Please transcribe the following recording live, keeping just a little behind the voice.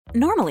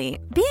Normally,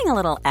 being a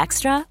little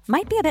extra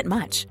might be a bit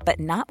much, but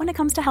not when it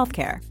comes to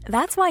healthcare.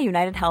 That's why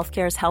United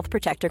Healthcare's Health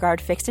Protector Guard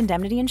fixed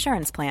indemnity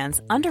insurance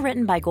plans,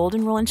 underwritten by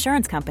Golden Rule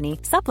Insurance Company,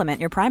 supplement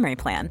your primary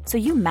plan so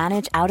you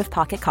manage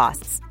out-of-pocket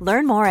costs.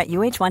 Learn more at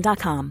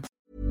uh1.com.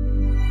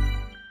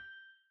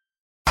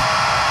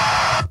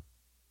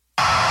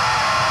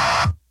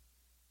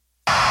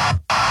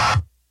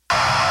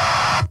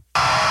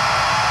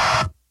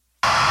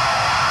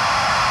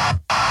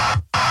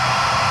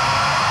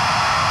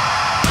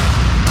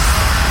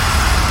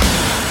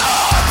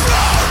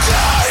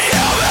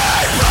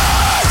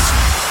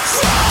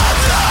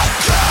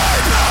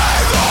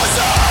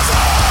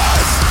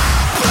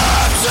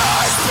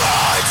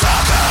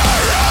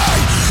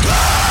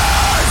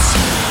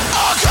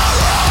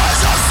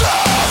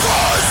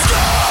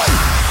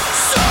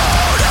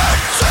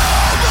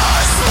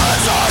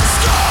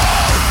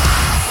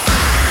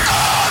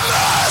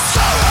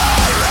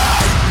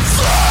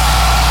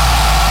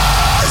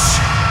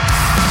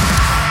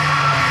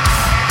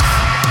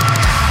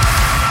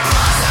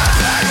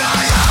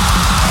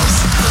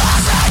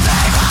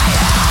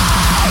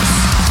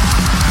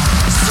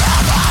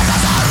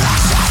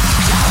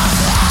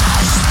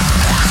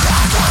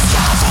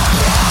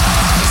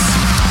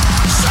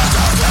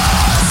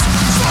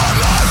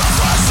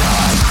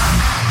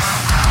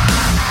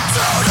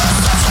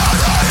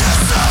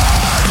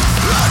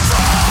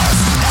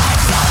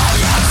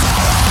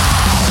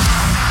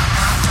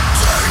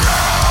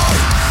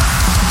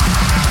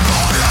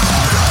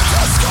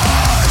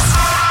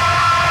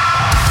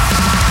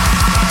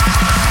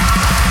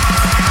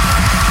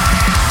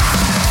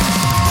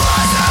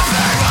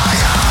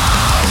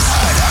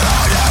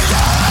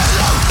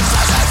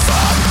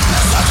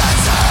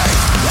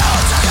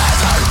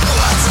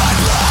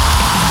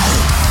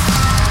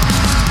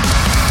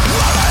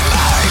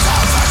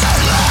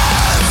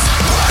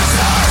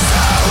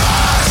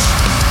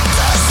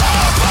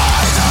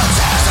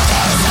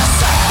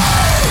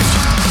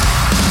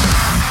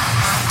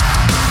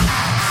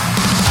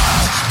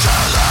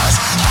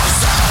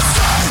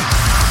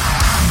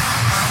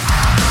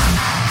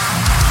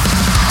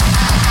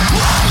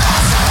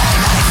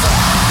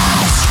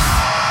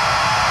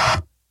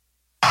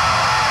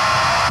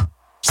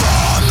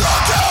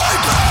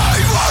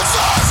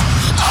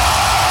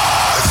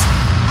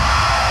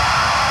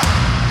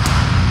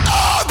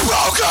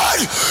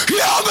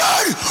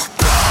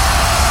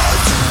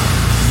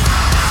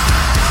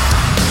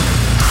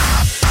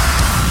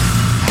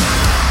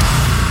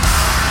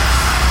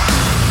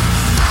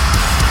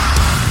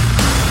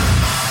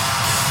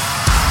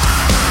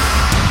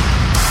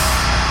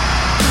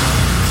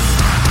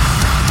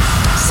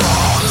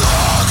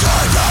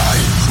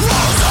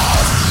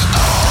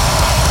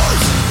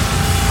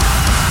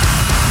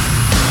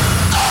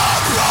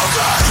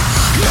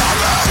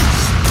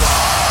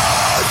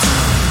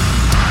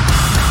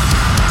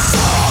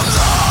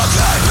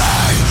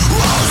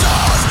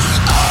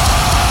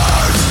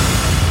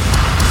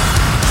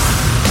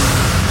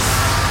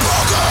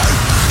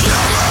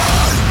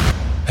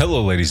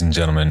 Hello, ladies and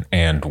gentlemen,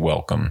 and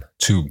welcome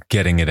to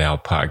Getting It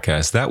Out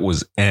podcast. That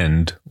was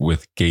End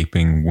with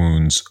Gaping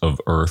Wounds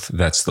of Earth.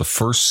 That's the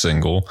first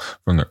single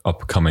from their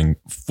upcoming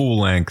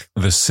full-length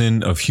The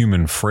Sin of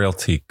Human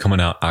Frailty,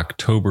 coming out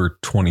October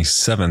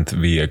 27th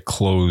via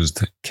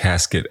Closed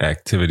Casket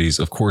Activities.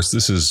 Of course,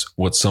 this is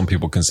what some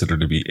people consider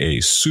to be a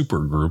super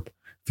group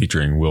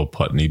featuring Will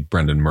Putney,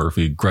 Brendan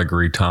Murphy,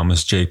 Gregory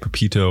Thomas, Jay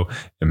Pepito,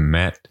 and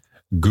Matt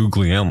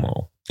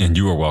Guglielmo. And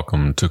you are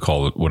welcome to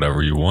call it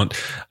whatever you want.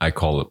 I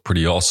call it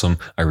pretty awesome.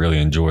 I really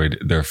enjoyed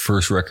their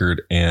first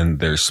record and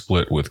their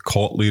split with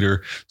Cult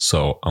Leader.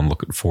 So I'm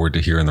looking forward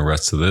to hearing the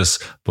rest of this.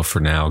 But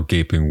for now,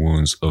 Gaping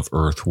Wounds of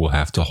Earth will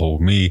have to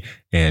hold me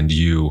and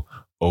you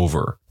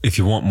over. If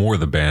you want more of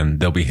the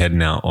band, they'll be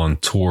heading out on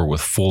tour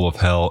with Full of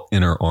Hell,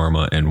 Inner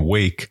Arma, and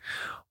Wake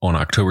on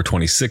October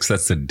 26th.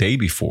 That's the day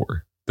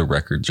before the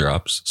record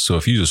drops. So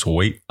if you just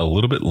wait a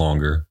little bit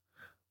longer,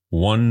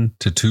 1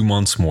 to 2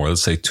 months more,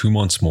 let's say 2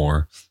 months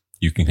more,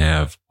 you can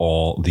have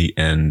all the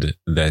End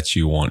that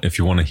you want. If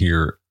you want to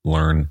hear,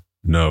 learn,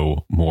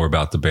 know more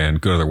about the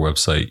band, go to their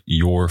website,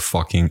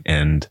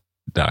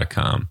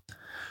 yourfuckingend.com.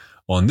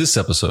 On this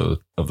episode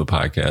of the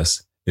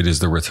podcast, it is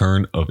the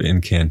return of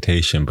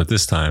Incantation, but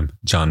this time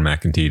John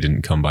McEntee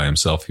didn't come by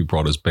himself. He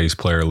brought his bass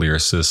player,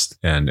 lyricist,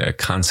 and a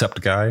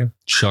concept guy,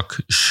 Chuck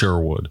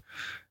Sherwood.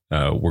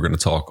 We're going to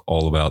talk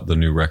all about the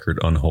new record,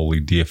 Unholy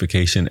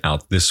Deification,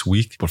 out this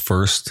week. But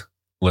first,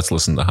 let's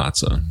listen to Hot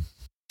Zone.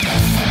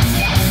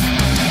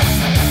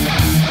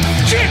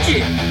 Kick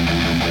it!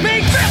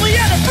 Make family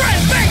out of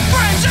friends, make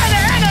friends out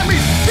of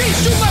enemies. Peace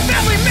to my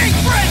family, make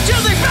friends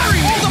till they bury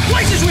all the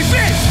places we've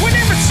been. We're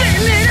never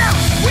sitting it out,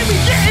 we be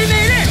getting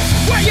it in.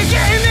 Where you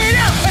getting it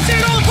out? I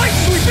said all the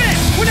places we've been.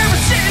 We're never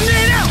sitting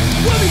it out,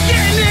 we'll be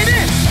getting it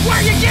in.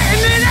 Where you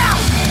getting it out?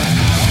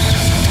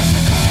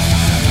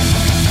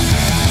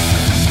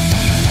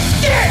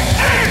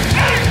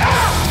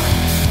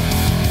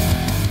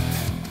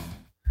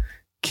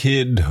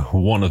 Kid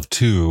one of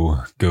two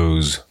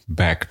goes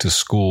back to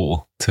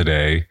school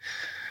today.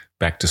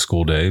 back to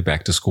school day,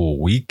 back to school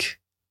week.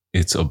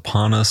 It's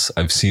upon us.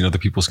 I've seen other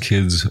people's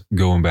kids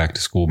going back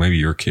to school. Maybe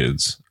your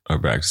kids are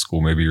back to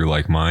school. Maybe you're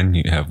like mine.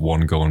 You have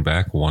one going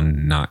back,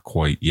 one not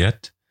quite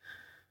yet.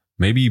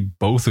 Maybe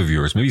both of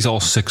yours, maybe it's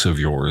all 6 of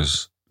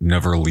yours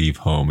never leave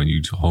home and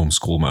you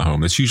homeschool them at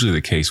home. That's usually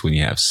the case when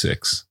you have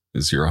 6,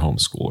 is you're a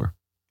homeschooler.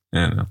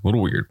 And a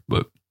little weird,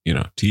 but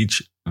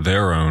teach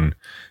their own.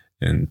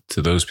 And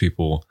to those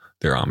people,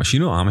 they're Amish.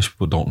 Amish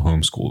people don't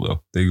homeschool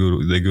though. They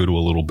go to a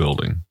little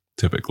building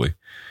typically.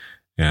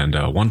 And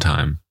one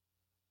time,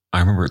 I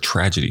remember a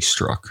tragedy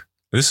struck.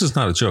 This is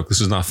not a joke.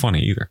 This is not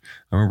funny either.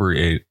 I remember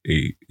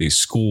a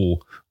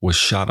school was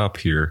shot up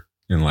here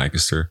in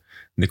Lancaster.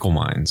 Nickel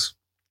Mines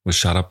was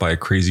shot up by a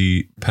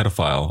crazy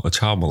pedophile, a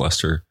child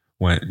molester,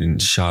 went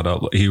and shot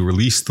up. He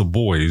released the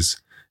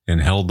boys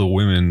and held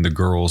the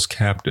girls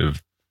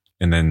captive,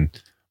 and then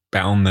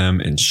bound them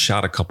and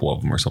shot a couple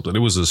of them or something. It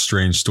was a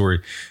strange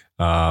story.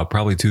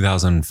 Probably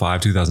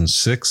 2005,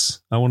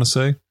 2006, I want to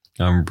say.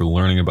 I remember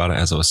learning about it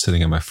as I was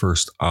sitting at my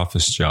first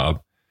office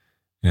job.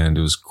 And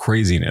it was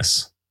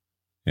craziness.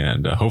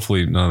 And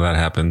hopefully none of that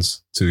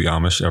happens to the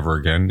Amish ever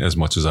again, as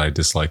much as I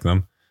dislike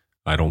them.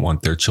 I don't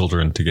want their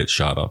children to get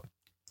shot up.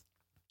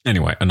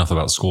 Anyway, enough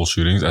about school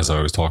shootings. As I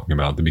was talking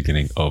about at the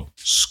beginning of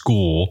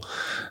school,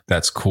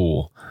 that's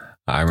cool.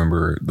 I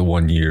remember the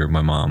one year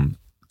my mom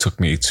took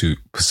me to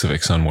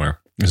Pacific Sunwear.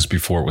 This is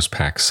before it was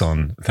Pac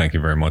Sun. Thank you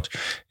very much.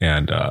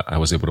 And I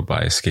was able to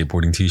buy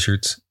skateboarding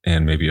t-shirts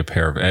and maybe a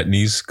pair of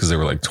etnies because they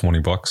were like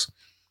 $20.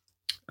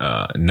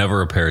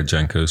 Never a pair of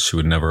Jenkos. She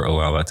would never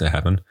allow that to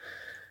happen.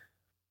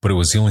 But it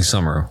was the only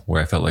summer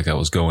where I felt like I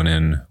was going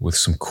in with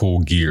some cool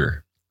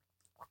gear.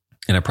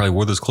 And I probably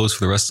wore those clothes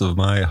for the rest of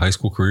my high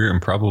school career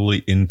and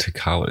probably into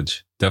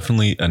college.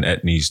 Definitely an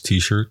Etnies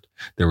t-shirt.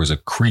 There was a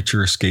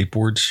Creature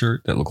skateboard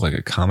shirt that looked like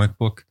a comic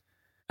book.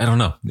 I don't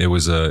know. It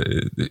was a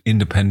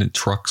Independent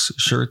Trucks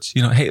shirts.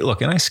 Hey,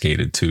 look, and I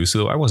skated too,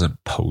 so I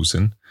wasn't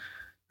posing.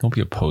 Don't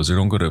be a poser.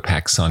 Don't go to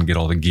PacSun, get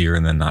all the gear,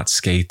 and then not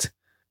skate.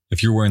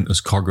 If you're wearing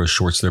those cargo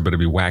shorts, there better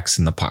be wax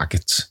in the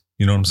pockets.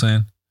 You know what I'm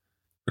saying?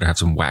 Better have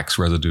some wax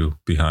residue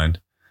behind.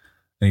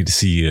 I need to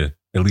see you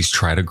at least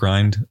try to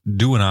grind.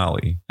 Do an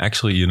ollie.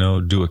 Actually,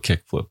 do a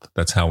kickflip.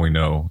 That's how we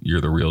know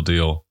you're the real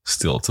deal.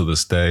 Still to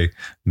this day,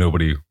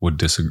 nobody would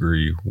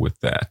disagree with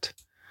that.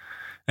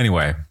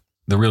 Anyway,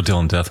 the real deal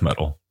in death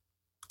metal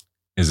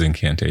is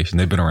Incantation.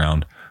 They've been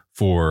around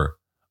for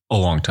a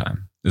long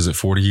time. Is it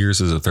 40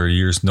 years? Is it 30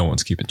 years? No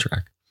one's keeping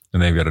track.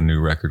 And they've got a new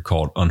record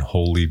called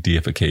Unholy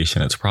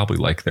Deification. It's probably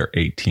like their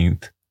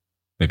 18th.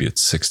 Maybe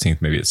it's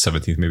 16th. Maybe it's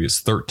 17th. Maybe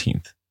it's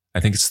 13th. I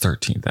think it's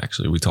 13th,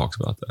 actually. We talked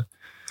about that.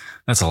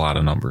 That's a lot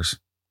of numbers.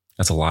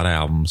 That's a lot of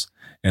albums.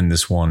 And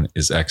this one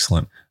is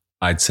excellent.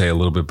 I'd say a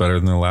little bit better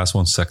than the last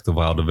one, Sect of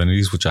Vile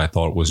Divinities, which I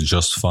thought was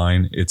just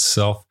fine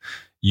itself.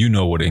 You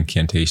know what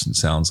Incantation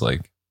sounds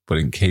like. But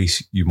in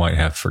case you might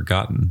have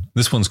forgotten,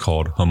 this one's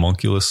called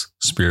Homunculus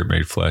Spirit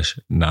Made Flesh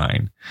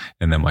 9.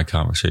 And then my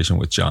conversation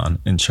with John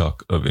and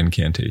Chuck of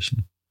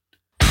Incantation.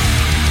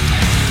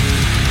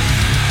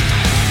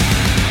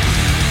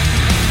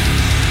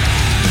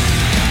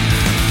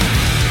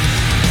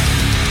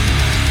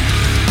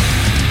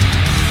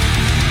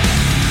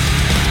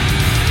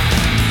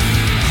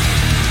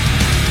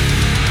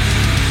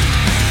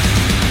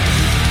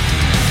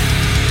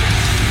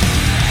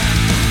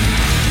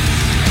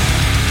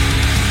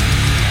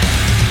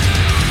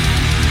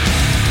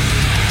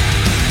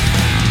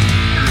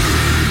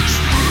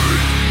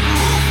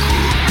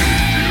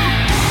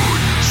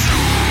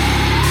 It's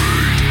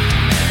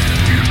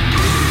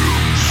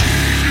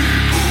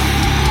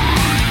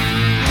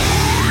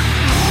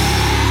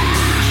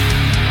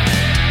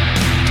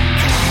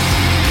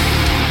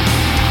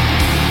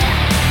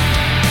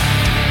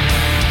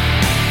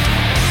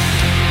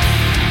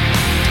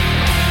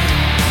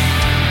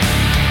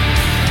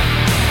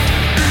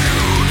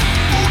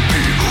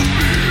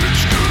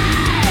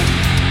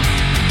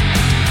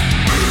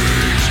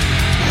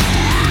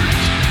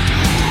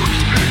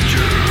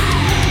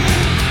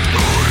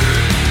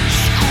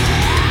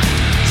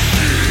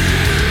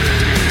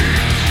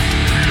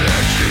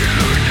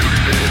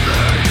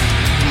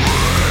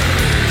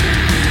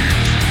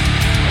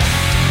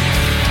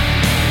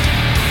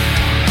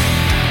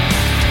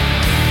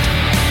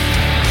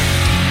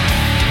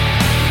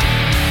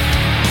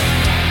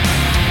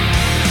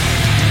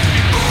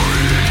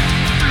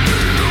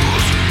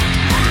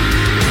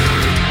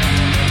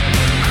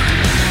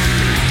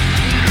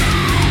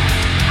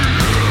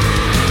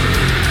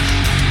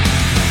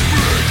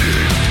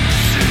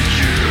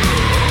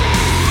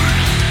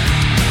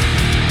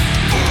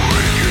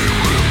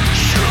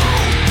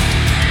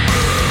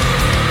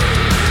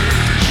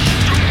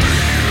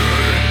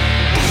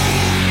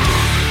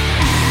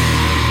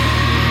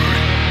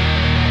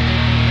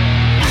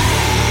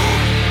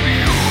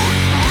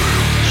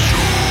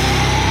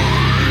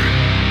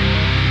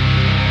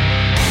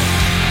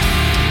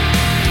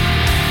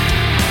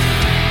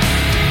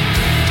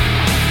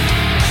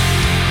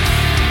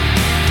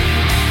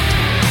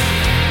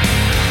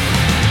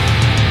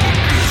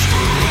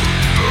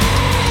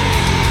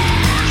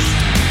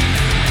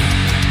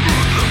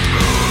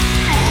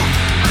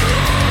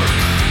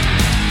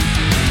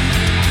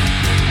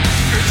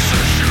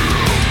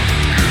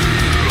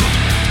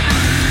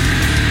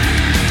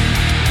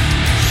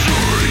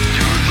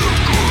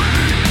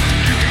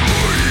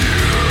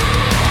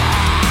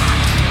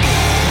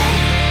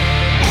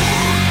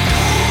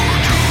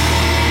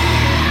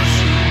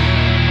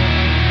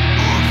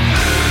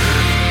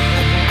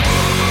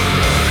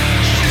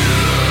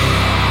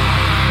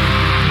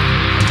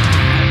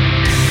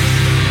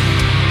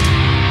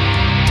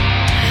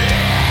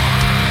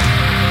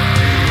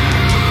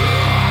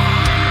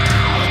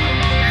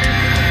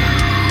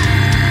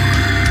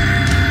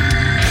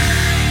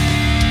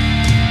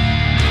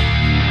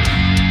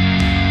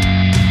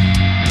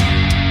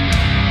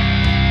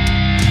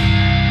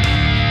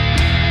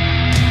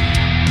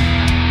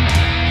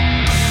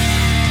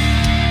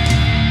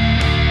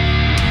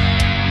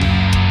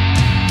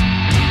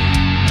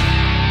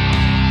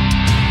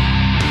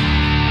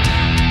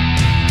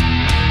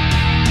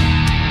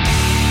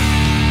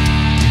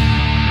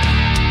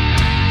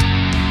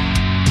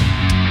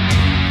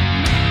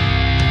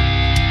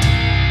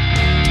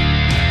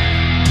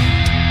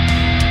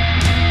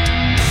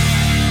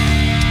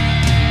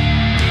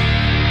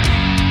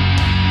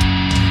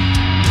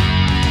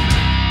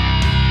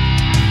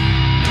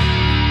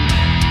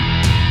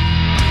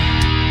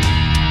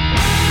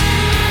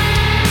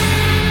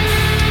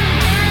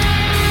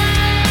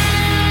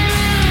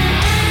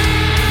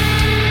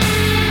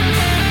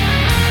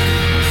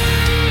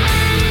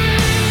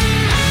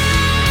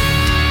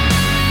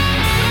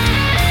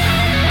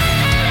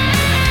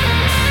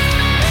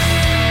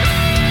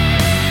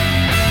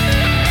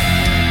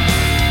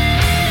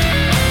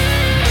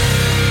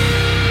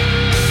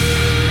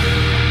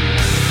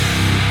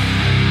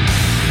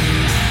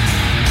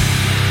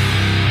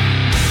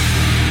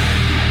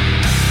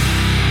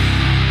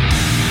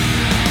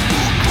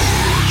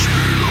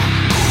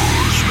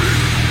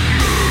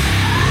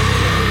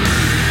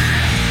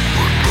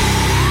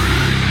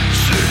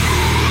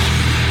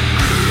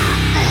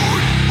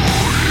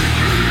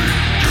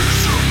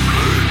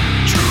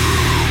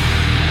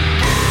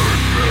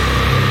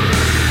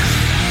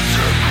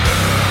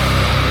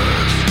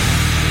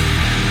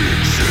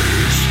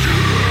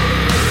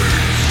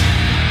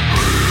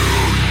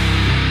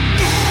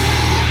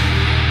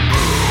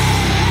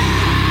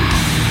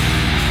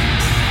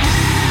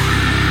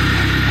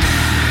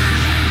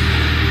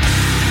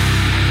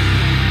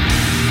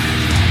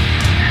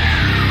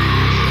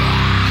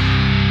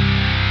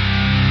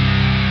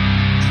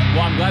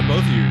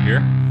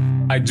here.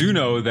 I do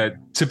know that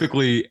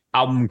typically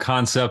album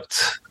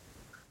concept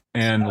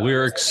and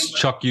lyrics,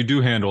 Chuck, you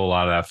do handle a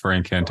lot of that for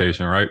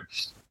Incantation, right?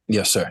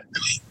 Yes, sir.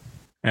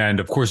 And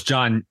of course,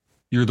 John,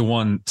 you're the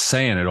one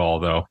saying it all,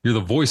 though. You're the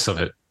voice of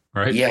it,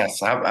 right?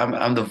 Yes,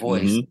 I'm the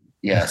voice. Mm-hmm.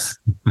 Yes.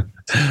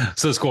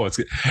 So it's cool.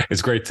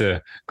 It's great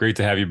to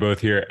have you both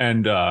here.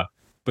 And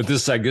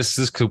but I guess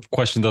this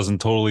question doesn't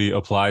totally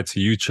apply to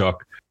you,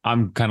 Chuck.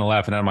 I'm kind of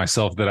laughing at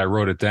myself that I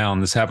wrote it down.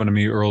 This happened to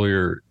me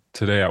earlier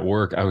today at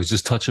work. I was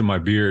just touching my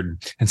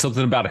beard and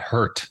something about it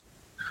hurt.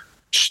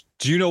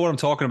 Do you know what I'm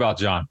talking about,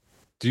 John?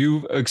 Do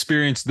you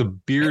experience the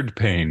beard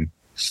pain?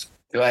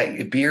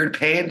 Beard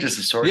pain? Just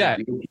a sort of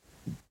beard?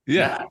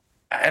 Yeah. No,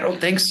 I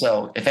don't think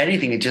so. If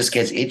anything, it just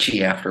gets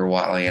itchy after a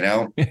while, you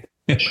know?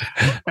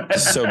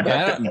 So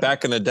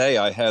back in the day,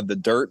 I had the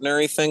dirt and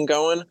everything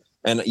going.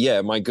 And yeah,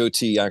 my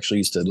goatee actually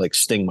used to like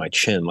sting my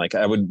chin. Like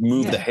I would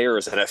move the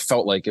hairs and it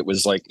felt like it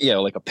was like,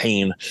 like a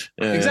pain.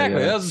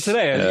 Exactly. That was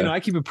today. Yeah. I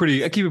keep it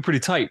pretty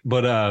tight,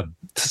 but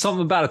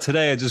something about it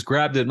today, I just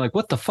grabbed it and like,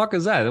 what the fuck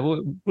is that?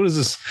 What is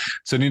this?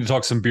 So I need to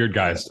talk to some beard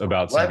guys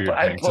about some beard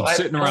things. I'm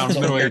sitting around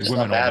middle-aged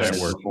women all day at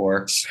work.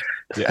 Before.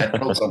 Yeah. I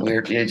pulled some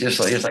weird,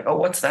 it's like, oh,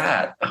 what's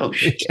that? Oh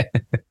shit.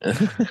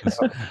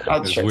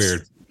 It's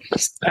weird.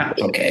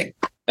 Okay.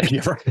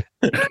 You're right.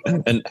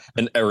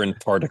 An errant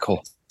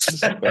particle.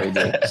 Very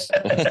good.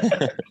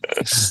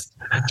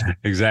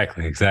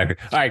 Exactly. All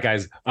right,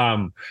 guys.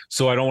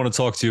 So I don't want to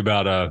talk to you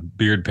about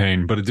beard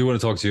pain, but I do want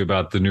to talk to you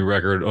about the new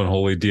record,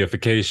 Unholy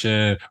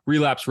Deification,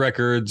 Relapse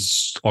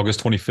Records,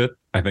 August 25th.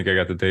 I think I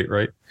got the date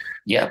right.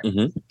 Yeah.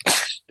 Mm-hmm.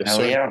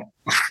 Hell yeah.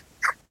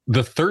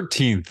 The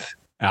 13th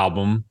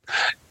album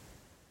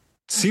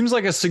seems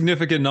like a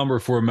significant number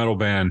for a metal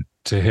band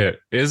to hit.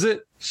 Is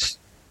it?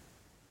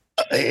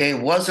 It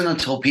wasn't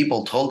until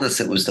people told us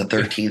it was the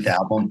 13th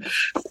album.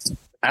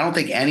 I don't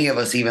think any of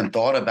us even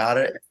thought about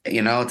it.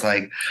 You know, it's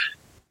like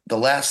the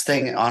last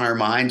thing on our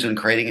minds when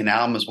creating an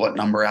album is what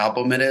number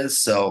album it is.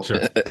 So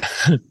sure.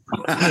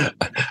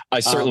 I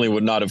certainly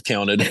would not have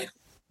counted.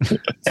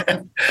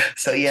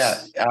 So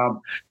yeah.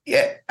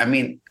 I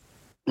mean,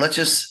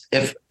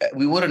 if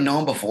we would have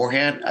known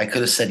beforehand, I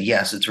could have said,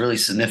 yes, it's really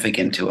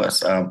significant to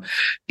us.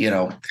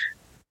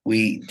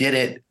 We did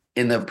it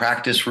in the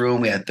practice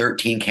room. We had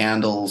 13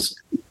 candles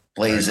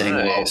blazing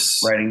while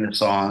writing the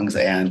songs,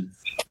 and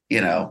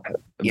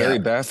very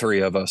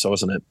Bathory of us,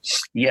 wasn't it?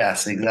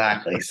 Yes,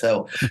 exactly.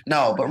 So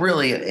no, but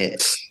really,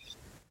 it's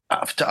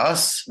to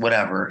us,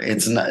 whatever.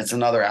 It's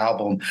another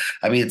album.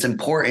 I mean, it's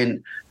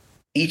important.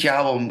 Each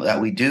album that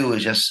we do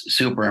is just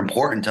super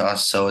important to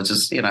us. So it's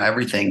just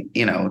everything.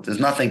 There's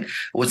nothing. I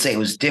would say it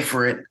was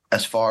different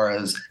as far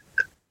as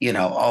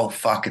oh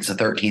fuck, it's the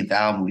 13th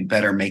album. We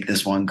better make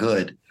this one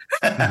good.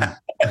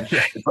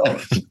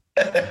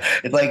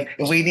 It's like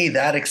if we need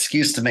that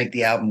excuse to make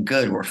the album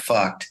good, we're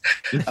fucked.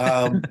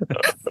 Awesome.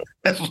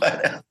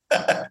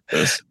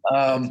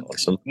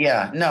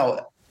 Yeah,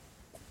 no.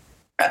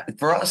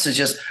 For us, it's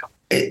just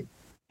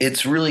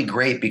it's really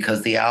great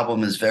because the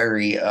album is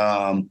very.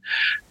 I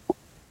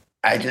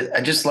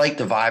just like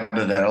the vibe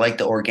of it. I like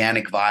the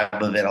organic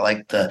vibe of it. I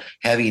like the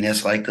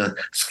heaviness. I like the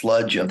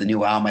sludge of the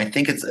new album. I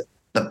think it's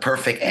the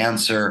perfect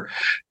answer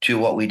to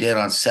what we did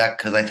on Sect,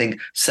 because I think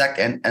Sect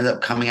ended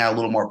up coming out a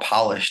little more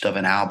polished of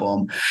an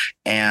album,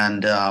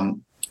 and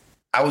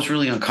I was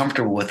really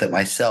uncomfortable with it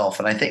myself,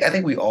 and I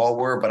think we all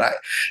were. But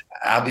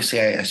I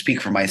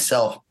speak for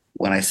myself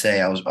when I say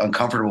I was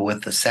uncomfortable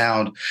with the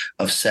sound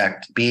of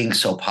Sect being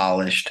so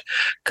polished,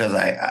 because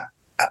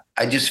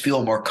I just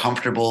feel more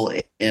comfortable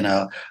in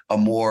a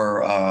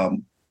more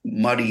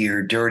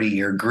muddier,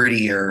 dirtier,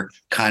 grittier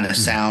kind of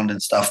sound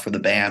and stuff for the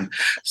band.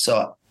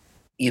 So.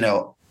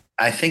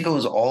 I think it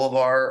was all of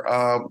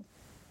our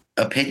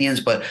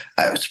opinions, but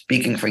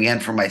speaking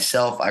for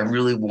myself, I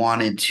really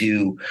wanted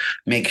to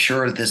make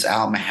sure that this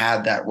album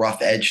had that rough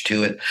edge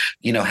to it,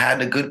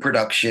 had a good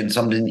production,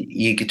 something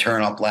you could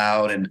turn up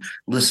loud and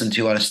listen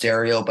to on a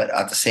stereo, but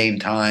at the same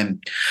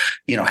time,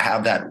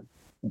 have that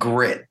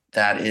grit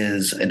that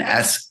is an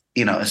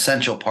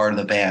essential part of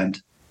the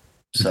band.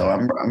 So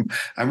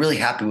I'm really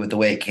happy with the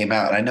way it came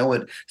out. I know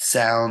it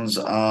sounds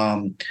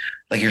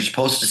like you're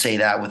supposed to say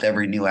that with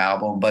every new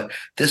album, but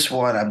this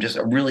one I'm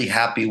really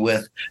happy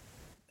with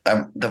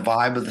the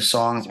vibe of the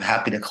songs. I'm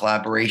happy the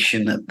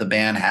collaboration that the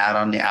band had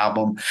on the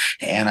album,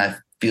 and I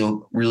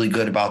feel really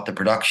good about the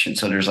production.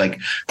 So there's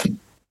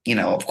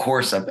of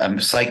course I'm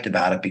psyched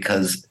about it,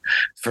 because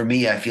for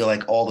me, I feel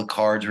like all the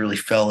cards really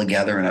fell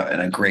together in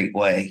a great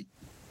way.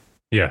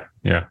 Yeah,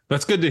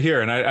 that's good to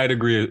hear, and I'd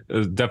agree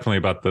definitely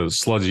about the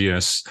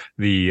sludginess,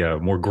 the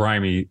more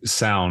grimy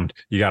sound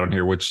you got on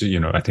here, which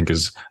I think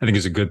is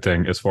a good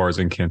thing as far as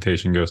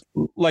Incantation goes.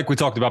 Like we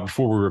talked about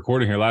before we were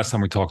recording here, last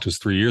time we talked was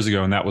 3 years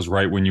ago, and that was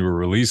right when you were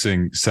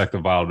releasing Sect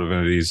of Vile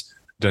Divinities.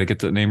 Did I get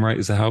the name right?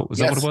 Is that that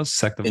what it was?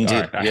 Sect of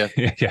Indeed. All right.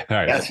 Yeah. All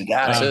right. Yes, you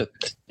got it.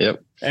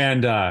 Yep.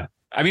 And I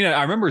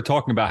remember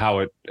talking about how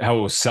it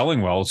was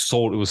selling well.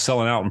 It was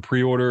selling out in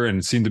pre-order and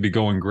it seemed to be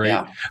going great.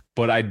 Yeah.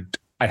 But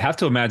I I have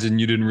to imagine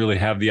you didn't really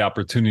have the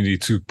opportunity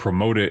to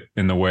promote it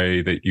in the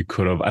way that you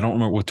could have. I don't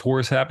remember what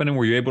tours happening.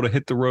 Were you able to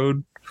hit the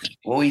road?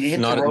 Well, we hit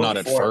the road not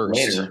at first.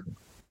 later.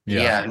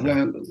 Yeah.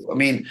 I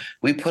mean,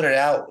 we put it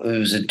out. It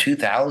was in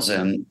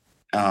 2000,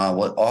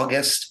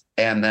 August,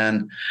 and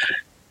then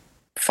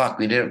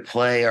we didn't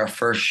play our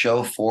first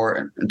show for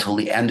it until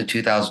the end of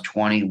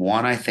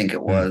 2021, I think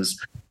it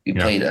was. We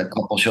played a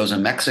couple shows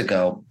in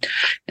Mexico,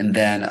 and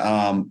then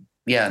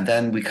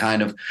then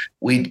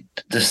we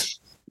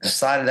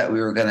decided that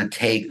we were going to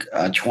take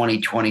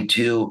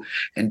 2022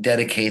 and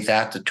dedicate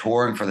that to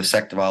touring for the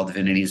Sect of All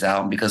Divinities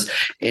album, because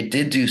it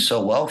did do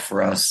so well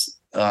for us.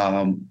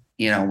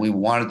 We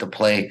wanted to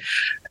play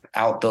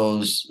out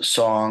those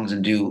songs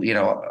and do,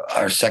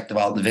 our Sect of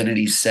All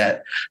Divinities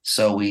set.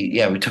 So we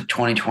took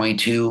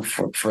 2022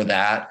 for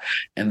that.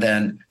 And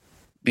then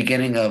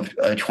beginning of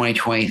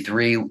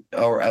 2023,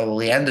 or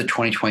the end of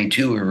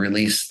 2022, we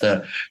released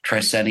the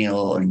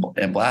Tricennial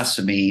and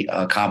Blasphemy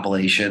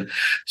compilation.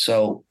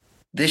 So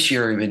this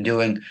year we've been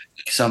doing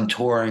some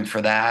touring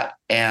for that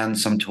and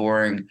some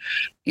touring,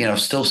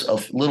 still a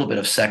little bit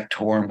of sect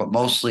touring, but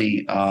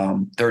mostly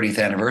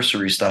 30th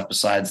anniversary stuff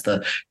besides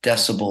the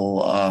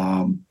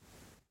Decibel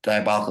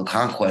Diabolical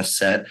Conquest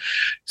set.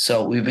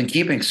 So we've been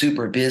keeping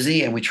super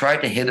busy, and we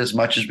tried to hit as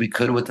much as we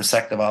could with the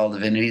Sect of All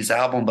Divinities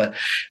album. But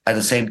at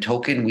the same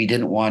token, we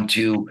didn't want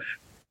to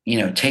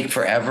take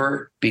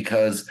forever,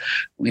 because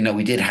we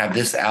did have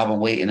this album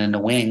waiting in the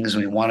wings.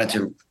 We wanted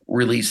to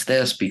release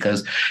this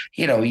because,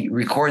 you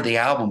record the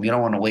album, you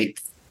don't want to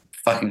wait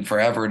fucking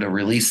forever to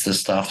release this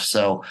stuff.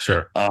 So,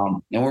 sure.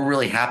 And we're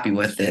really happy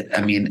with it.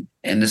 I mean,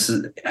 and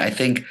I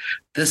think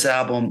this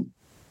album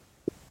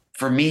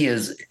for me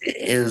is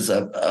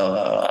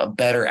a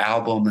better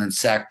album than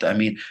Sect. I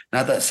mean,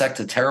 not that Sect's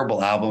a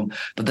terrible album,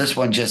 but this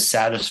one just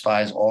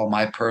satisfies all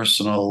my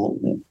personal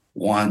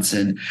wants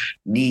and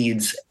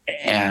needs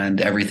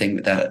and everything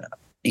that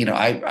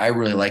I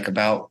really like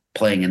about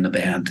playing in the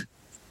band.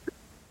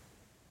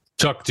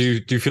 Chuck,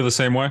 do you feel the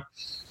same way?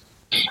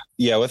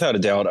 Yeah, without a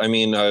doubt. I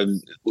mean,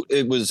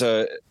 it was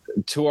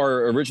to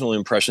our original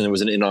impression, it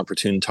was an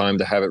inopportune time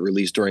to have it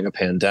released during a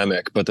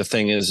pandemic. But the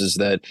thing is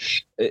that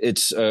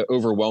its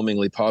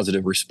overwhelmingly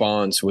positive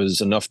response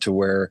was enough to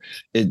where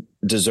it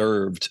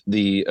deserved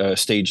the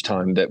stage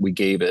time that we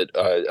gave it.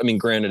 I mean,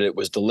 granted, it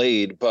was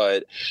delayed,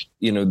 but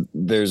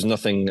there's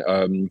nothing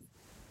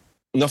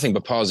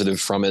but positive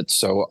from it.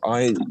 So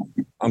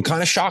I'm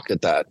kind of shocked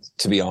at that,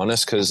 to be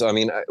honest, because I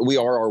mean, we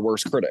are our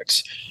worst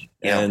critics.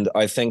 Yeah. And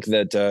I think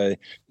that,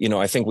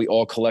 I think we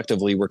all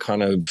collectively were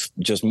kind of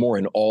just more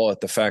in awe at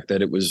the fact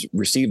that it was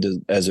received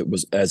as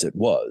it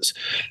was.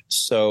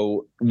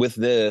 So with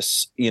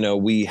this,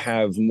 we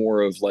have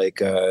more of like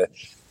the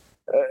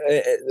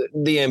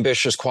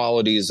ambitious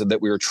qualities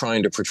that we were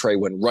trying to portray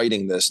when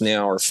writing this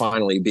now are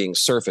finally being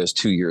surfaced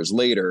 2 years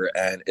later.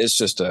 And it's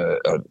just I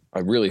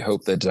really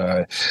hope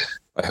that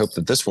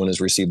this one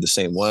is received the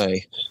same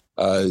way.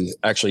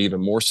 Actually, even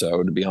more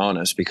so, to be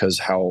honest, because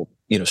how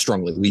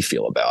strongly we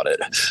feel about it.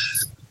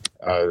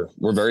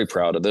 We're very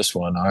proud of this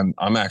one.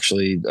 I'm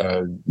actually,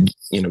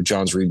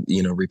 John's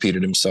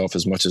repeated himself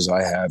as much as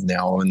I have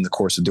now in the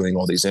course of doing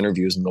all these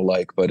interviews and the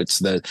like. But it's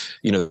that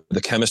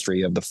the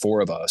chemistry of the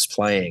four of us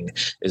playing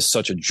is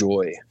such a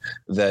joy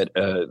that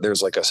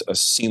there's like a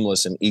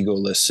seamless and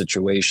egoless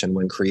situation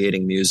when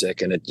creating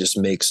music, and it just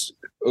makes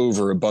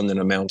overabundant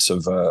amounts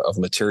of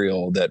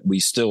material that we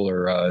still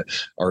are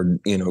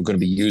going to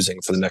be using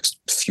for the next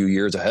few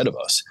years ahead of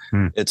us.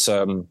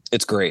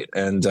 It's great,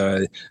 and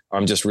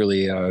I'm just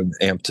really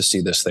amped to see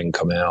this thing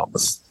come out.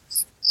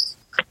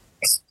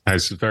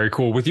 That's very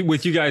cool.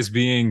 With you guys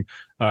being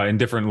in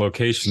different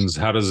locations,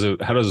 how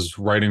does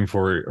writing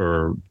for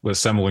or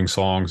assembling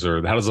songs,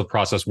 or how does the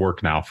process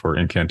work now for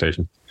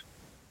Incantation?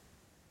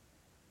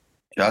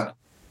 Chuck?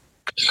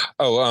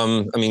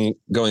 Oh, I mean,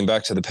 going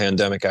back to the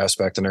pandemic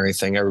aspect and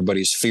everything,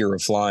 everybody's fear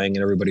of flying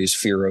and everybody's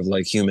fear of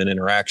like human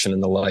interaction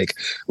and the like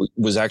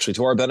was actually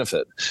to our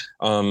benefit.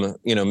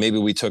 Maybe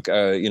we took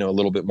a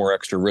little bit more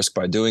extra risk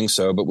by doing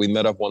so, but we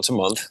met up once a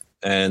month.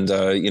 And,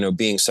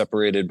 being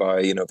separated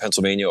by,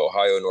 Pennsylvania,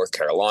 Ohio, North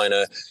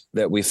Carolina,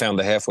 that we found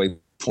the halfway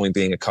point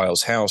being at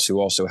Kyle's house, who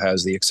also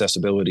has the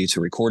accessibility to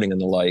recording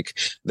and the like,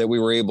 that we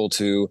were able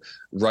to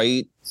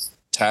write,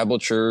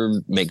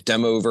 tablature, make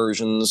demo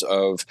versions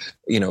of,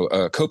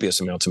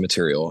 copious amounts of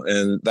material.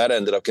 And that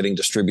ended up getting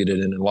distributed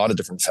in a lot of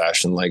different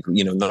fashion, like,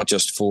 not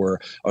just for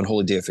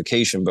Unholy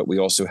Deification, but we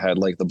also had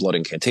like the Blood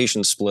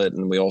Incantation split.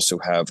 And we also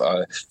have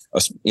a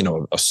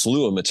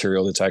slew of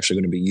material that's actually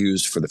going to be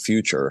used for the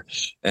future.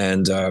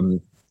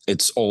 And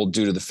it's all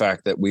due to the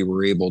fact that we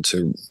were able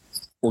to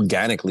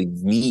organically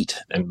meet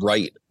and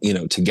write,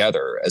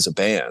 together as a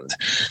band.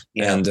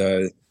 Yeah. And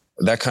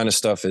that kind of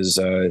stuff is,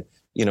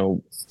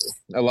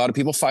 a lot of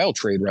people file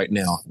trade right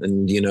now,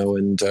 and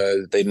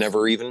they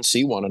never even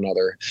see one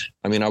another.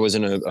 I mean, I was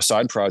in a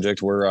side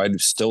project where I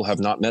still have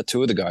not met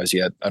two of the guys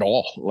yet at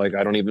all. Like,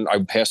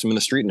 I passed them in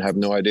the street and have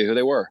no idea who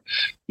they were.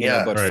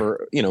 But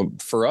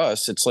for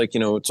us, it's like,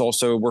 it's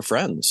also, we're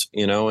friends,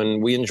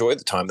 and we enjoy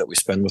the time that we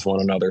spend with one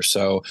another.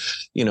 So,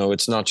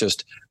 it's not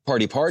just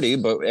party,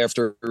 but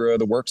after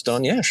the work's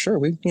done, yeah, sure,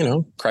 we,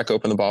 crack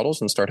open the bottles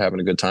and start having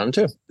a good time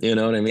too. You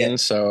know what I mean? Yeah.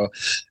 So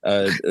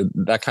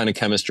that kind of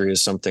chemistry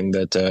is something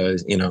that,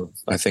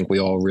 I think we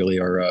all really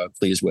are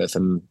pleased with.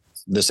 And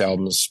this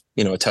album's,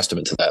 a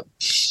testament to that.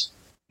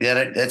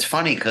 Yeah, that's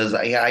funny because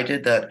I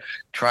did that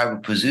Tribe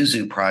of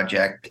Pazuzu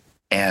project,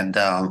 and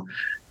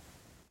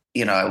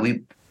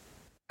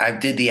I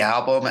did the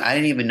album. I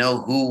didn't even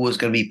know who was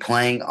going to be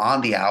playing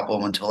on the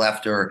album until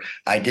after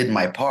I did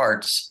my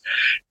parts,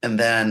 and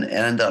then it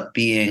ended up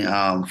being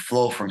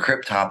Flo from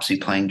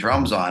Cryptopsy playing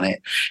drums on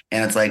it.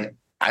 And it's like,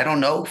 I don't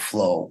know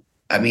Flo.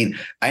 I mean,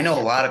 I know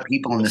a lot of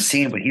people in the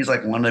scene, but he's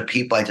like one of the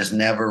people I just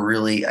never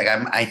really like.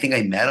 I think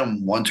I met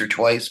him once or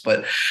twice,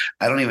 but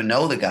I don't even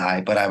know the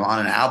guy. But I'm on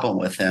an album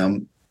with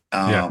him.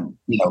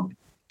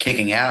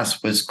 Kicking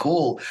ass was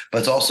cool, but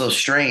it's also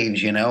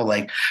strange,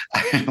 like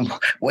I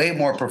way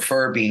more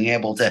prefer being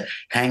able to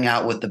hang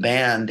out with the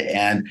band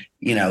and,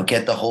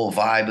 get the whole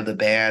vibe of the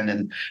band.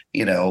 And,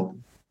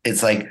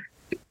 it's like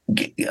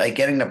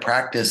getting to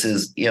practice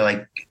is,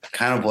 like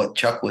kind of what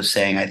Chuck was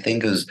saying. I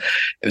think it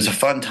was a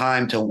fun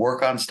time to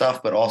work on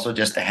stuff, but also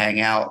just to hang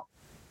out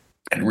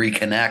and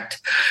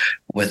reconnect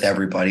with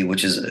everybody,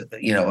 which is, a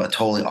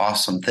totally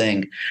awesome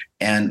thing.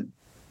 And,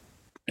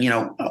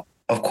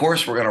 of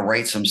course, we're going to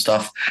write some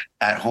stuff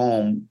at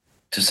home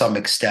to some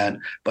extent,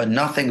 but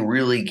nothing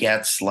really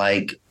gets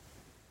like,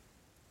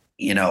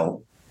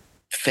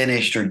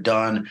 finished or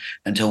done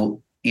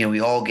until, we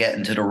all get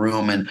into the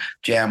room and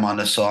jam on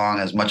the song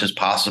as much as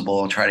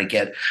possible and try to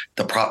get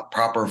the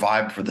proper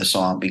vibe for the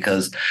song,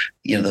 because,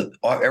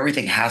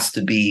 everything has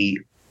to be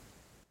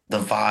the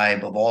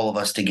vibe of all of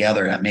us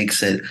together that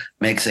makes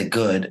it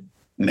good.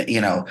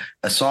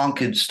 A song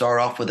could start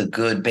off with a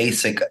good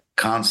basic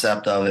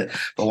concept of it,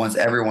 but once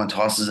everyone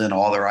tosses in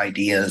all their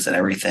ideas and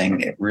everything,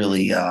 it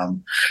really,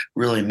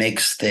 really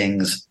makes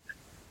things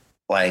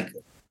like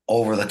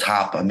over the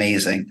top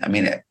amazing. I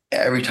mean,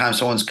 every time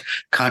someone's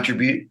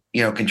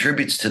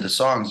contributes to the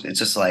songs, it's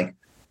just like,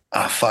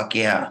 oh, fuck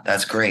yeah,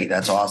 that's great.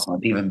 That's awesome.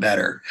 It's even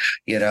better.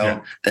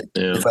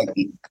 It's like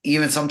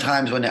even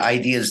sometimes when the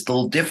idea is a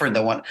little different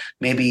than what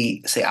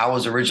maybe say I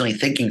was originally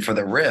thinking for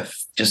the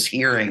riff, just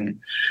hearing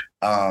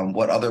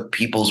what other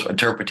people's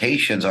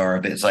interpretations are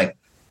of it. It's like,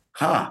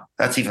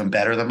 that's even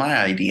better than my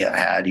idea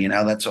had,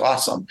 that's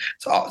awesome.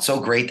 It's so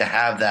great to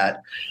have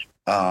that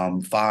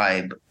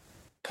vibe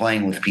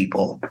playing with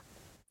people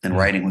and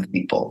writing with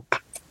people.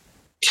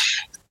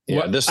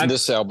 Yeah,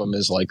 this album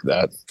is like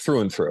that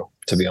through and through,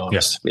 to be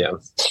honest. Yeah.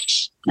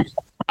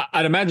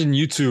 I'd imagine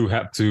you two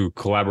have to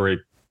collaborate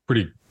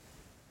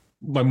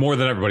but more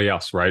than everybody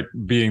else, right?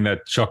 Being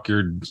that Chuck,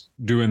 you're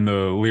doing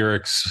the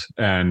lyrics,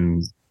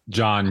 and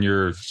John,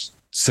 you're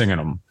singing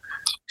them.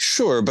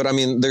 Sure, but I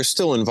mean, there's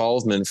still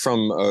involvement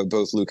from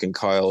both Luke and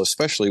Kyle,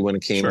 especially when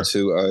it came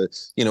to,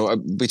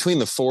 between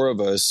the four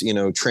of us,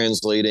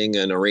 translating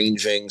and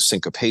arranging,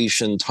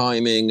 syncopation,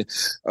 timing,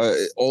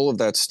 all of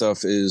that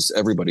stuff is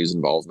everybody's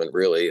involvement,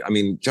 really. I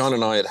mean, John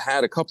and I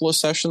had a couple of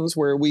sessions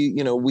where we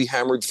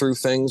hammered through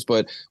things,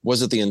 but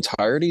was it the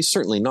entirety?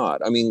 Certainly not.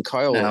 I mean,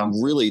 Kyle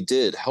really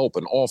did help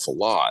an awful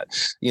lot,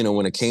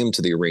 when it came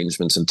to the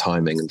arrangements and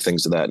timing and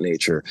things of that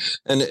nature.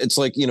 And it's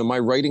like, my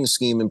writing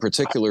scheme in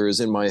particular is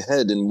in my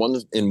head in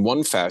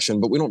one fashion,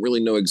 but we don't really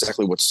know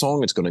exactly what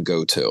song it's going to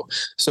go to.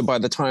 So by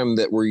the time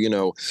that we're,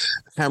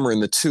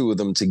 hammering the two of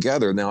them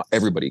together, now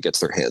everybody gets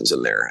their hands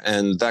in there.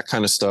 And that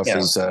kind of stuff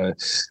is,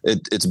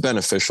 it's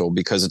beneficial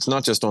because it's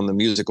not just on the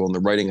musical and the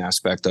writing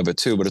aspect of it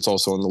too, but it's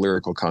also on the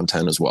lyrical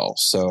content as well.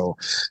 So,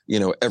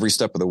 every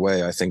step of the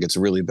way, I think it's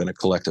really been a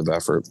collective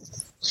effort.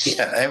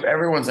 Yeah.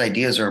 Everyone's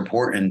ideas are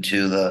important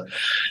to the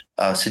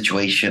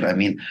situation. I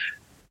mean,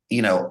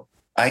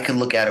 I can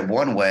look at it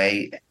one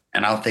way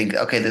and I'll think,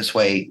 okay, this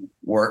way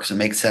works. It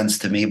makes sense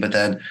to me. But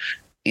then,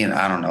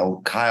 I don't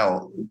know,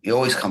 Kyle, he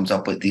always comes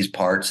up with these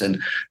parts.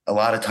 And a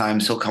lot of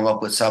times he'll come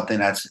up with something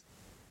that's,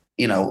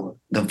 the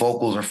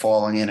vocals are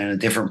falling in a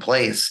different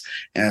place.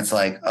 And it's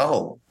like,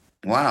 oh,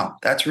 wow,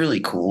 that's really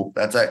cool.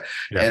 That's like,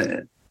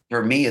 and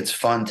for me, it's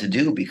fun to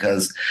do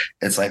because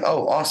it's like,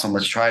 oh, awesome.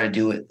 Let's try to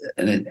do it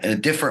in a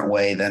different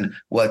way than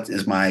what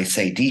is my,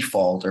 say,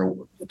 default or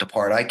the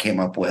part I came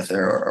up with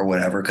or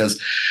whatever.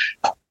 Because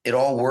it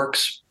all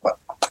works,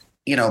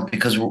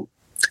 because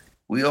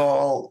we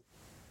all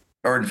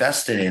are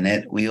invested in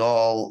it.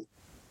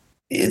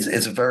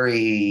 It's a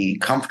very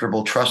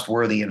comfortable,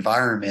 trustworthy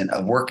environment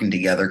of working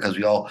together because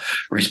we all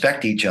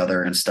respect each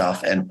other and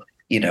stuff. And,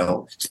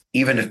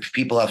 even if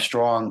people have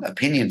strong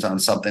opinions on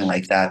something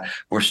like that,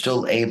 we're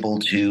still able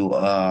to,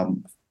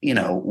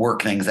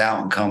 work things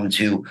out and come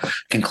to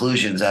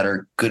conclusions that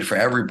are good for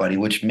everybody,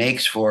 which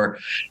makes for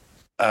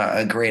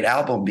a great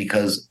album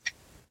because,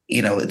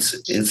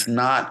 it's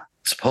not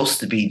supposed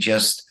to be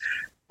just,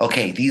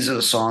 okay, these are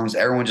the songs.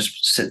 Everyone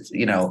just sits,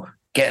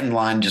 get in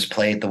line, just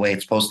play it the way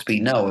it's supposed to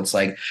be. No, it's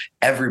like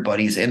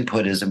everybody's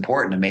input is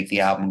important to make the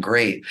album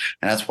great.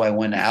 And that's why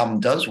when the album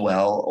does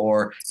well,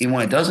 or even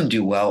when it doesn't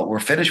do well, we're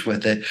finished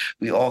with it,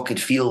 we all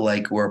could feel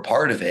like we're a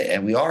part of it.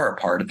 And we are a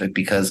part of it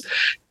because,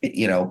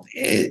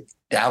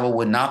 the album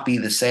would not be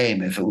the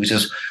same if it was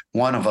just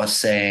one of us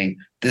saying,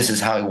 this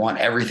is how we want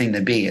everything to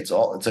be. It's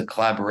a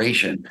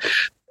collaboration.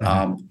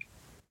 And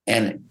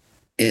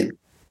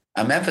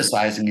I'm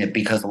emphasizing it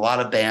because a lot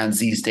of bands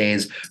these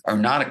days are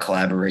not a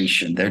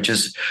collaboration.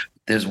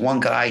 There's one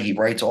guy, he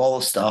writes all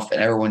the stuff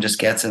and everyone just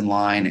gets in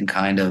line and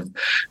kind of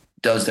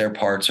does their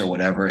parts or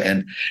whatever.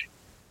 And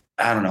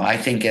I don't know. I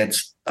think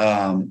it's,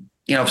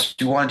 if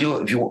you want to do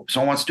it, if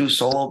someone wants to do a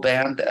solo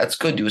band, that's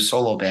good. Do a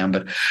solo band.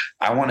 But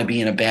I want to be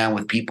in a band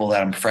with people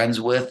that I'm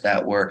friends with,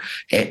 that are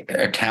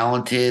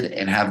talented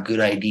and have good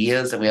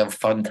ideas, and we have a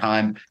fun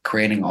time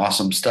creating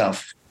awesome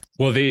stuff.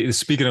 Well,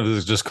 speaking of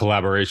this, just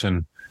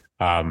collaboration,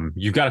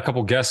 you've got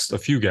a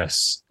few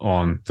guests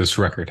on this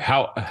record.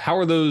 How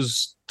are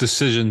those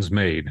decisions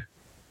made?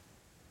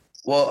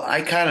 Well, I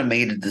kind of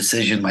made a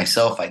decision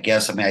myself, I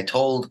guess. I mean, I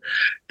told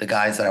the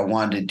guys that I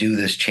wanted to do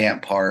this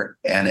chant part,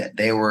 and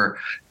they were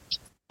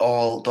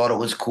all thought it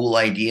was a cool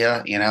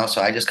idea,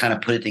 so I just kind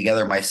of put it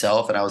together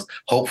myself, and I was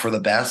hope for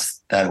the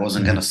best that it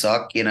wasn't going to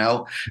suck.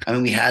 I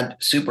mean, we had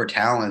super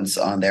talents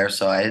on there,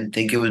 so I didn't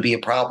think it would be a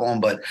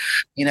problem, but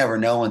you never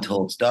know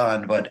until it's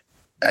done. But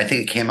I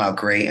think it came out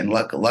great, and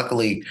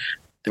luckily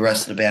the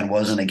rest of the band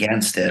wasn't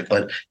against it.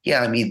 But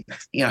yeah, I mean,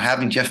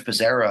 having Jeff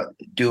Becerra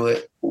do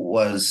it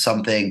was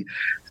something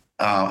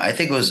I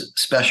think it was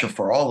special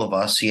for all of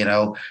us,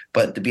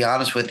 but to be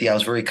honest with you, I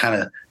was very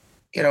kind of,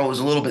 it was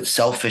a little bit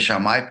selfish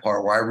on my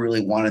part, where I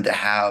really wanted to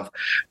have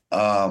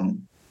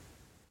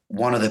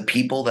one of the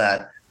people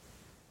that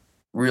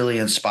really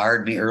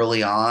inspired me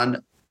early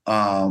on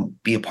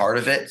be a part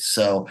of it.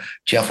 So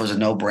Jeff was a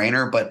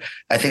no-brainer, but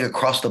I think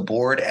across the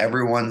board,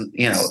 everyone,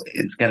 is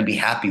going to be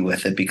happy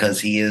with it, because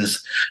he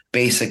is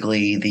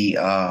basically the,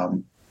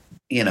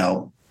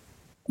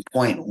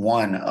 point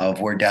one of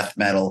where death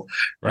metal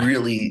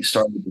really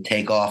started to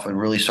take off and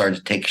really started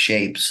to take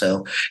shape.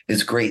 So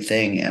it's a great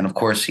thing. And of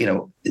course,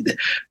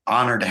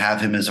 honored to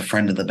have him as a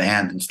friend of the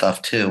band and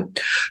stuff too.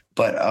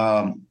 But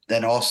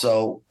then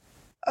also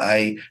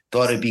I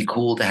thought it'd be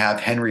cool to have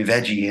Henry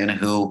Vegian,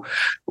 who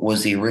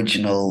was the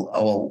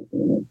original,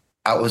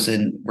 I was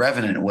in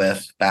Revenant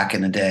with back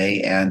in the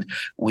day. And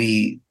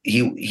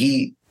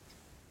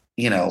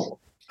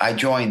I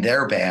joined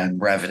their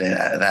band Revenant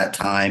at that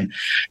time,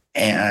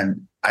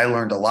 and I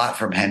learned a lot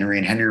from Henry,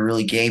 and Henry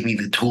really gave me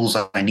the tools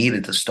I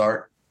needed to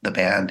start the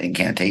band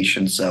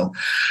Incantation. So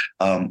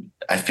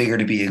I figured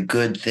it'd be a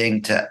good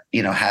thing to,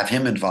 have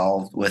him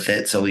involved with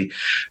it. So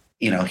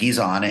he's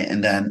on it.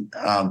 And then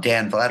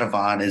Dan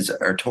Vladivon is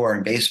our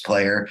touring bass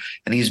player,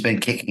 and he's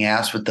been kicking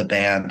ass with the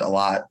band a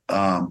lot,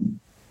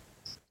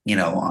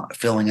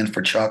 filling in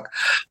for Chuck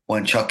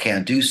when Chuck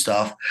can't do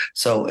stuff.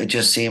 So it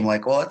just seemed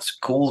like, well, it's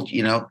cool.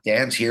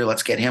 Dan's here.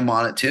 Let's get him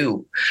on it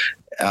too.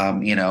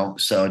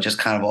 So it just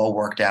kind of all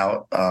worked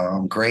out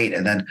great.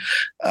 And then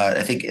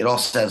I think it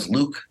also says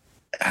Luke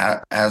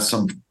has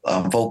some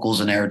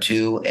vocals in there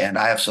too, and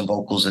I have some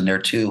vocals in there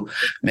too,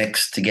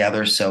 mixed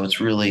together. So it's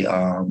really,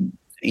 a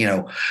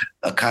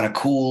kind of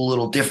cool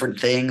little different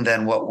thing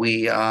than what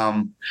we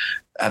have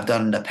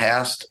done in the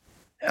past,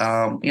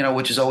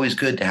 which is always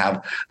good to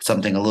have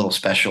something a little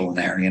special in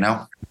there,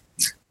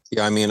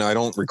 Yeah, I mean, I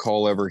don't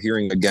recall ever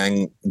hearing a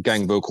gang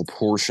vocal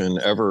portion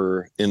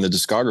ever in the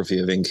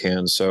discography of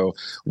Incan. So,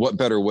 what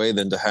better way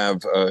than to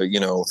have,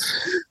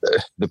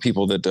 the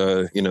people that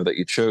that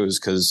you chose?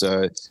 Because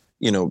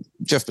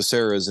Jeff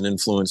Becerra is an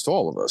influence to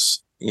all of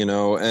us.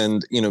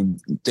 And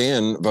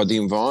Dan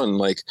Vadim Vaughn,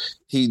 like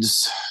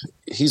he's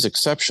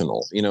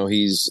exceptional.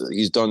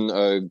 He's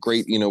done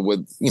great.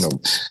 With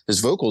his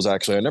vocals.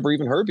 Actually, I never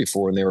even heard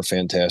before, and they were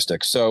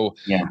fantastic. So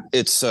yeah,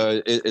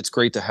 it's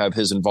great to have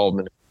his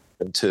involvement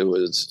too.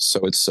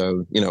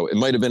 It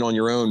might have been on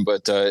your own,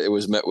 but it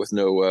was met with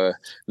no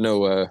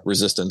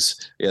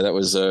resistance. Yeah, that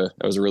was a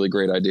really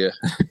great idea.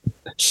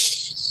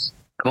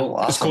 Cool.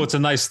 Awesome. It's cool. It's a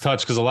nice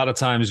touch, because a lot of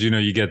times,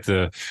 you get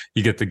the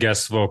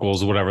guest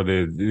vocals, whatever,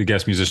 the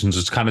guest musicians.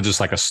 It's kind of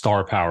just like a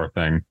star power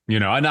thing,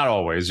 not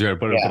always,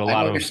 but a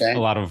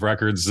lot of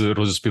records,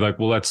 it'll just be like,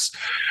 well, let's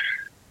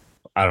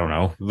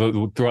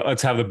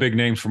have the big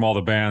names from all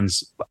the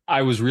bands.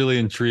 I was really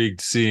intrigued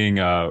seeing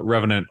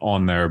Revenant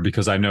on there,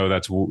 because I know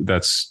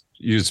that's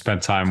you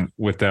spent time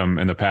with them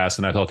in the past,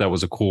 and I thought that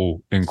was a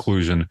cool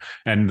inclusion.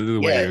 And the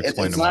way you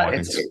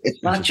explained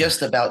it's not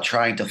just about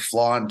trying to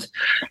flaunt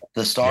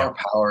the star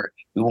power.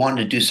 We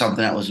wanted to do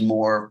something that was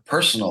more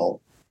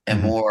personal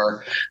and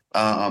more,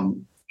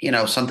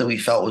 something we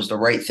felt was the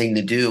right thing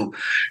to do.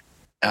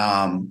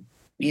 And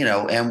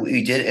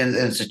we did, and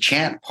it's a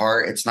chant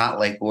part. It's not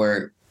like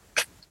we're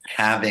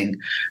having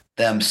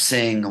them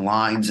sing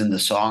lines in the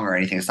song or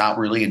anything. It's not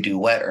really a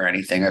duet or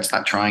anything. It's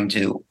not trying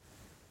to,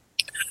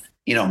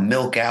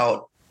 milk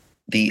out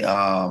the,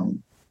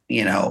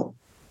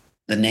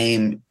 the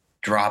name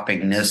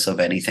droppingness of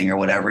anything or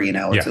whatever,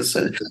 it's just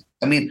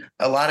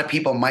a lot of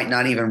people might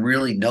not even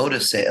really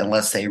notice it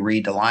unless they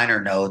read the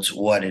liner notes,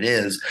 what it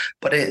is,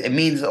 but it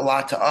means a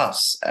lot to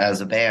us as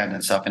a band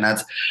and stuff. And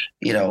that's,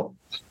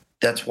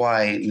 that's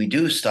why we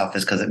do stuff,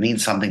 is because it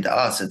means something to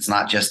us. It's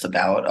not just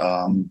about,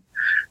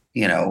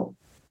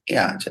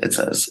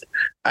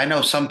 I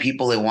know some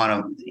people, they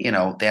want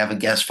to, they have a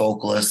guest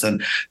vocalist,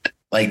 and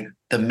like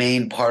the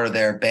main part of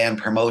their band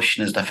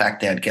promotion is the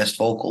fact they had guest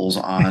vocals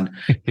on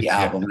the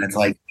album. And it's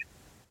like,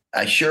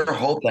 I sure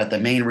hope that the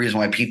main reason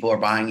why people are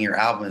buying your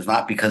album is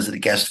not because of the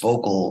guest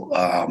vocal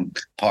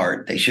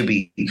part. They should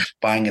be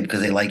buying it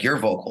because they like your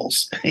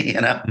vocals,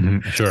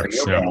 Sure.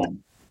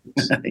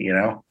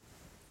 Yeah.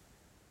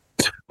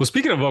 Well,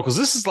 speaking of vocals,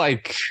 this is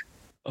like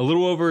a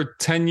little over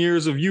 10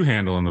 years of you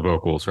handling the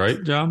vocals,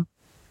 right, John?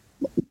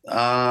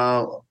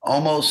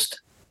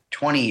 Almost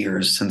 20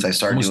 years since I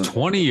started. Almost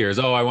 20 years.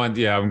 Oh,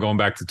 I'm going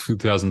back to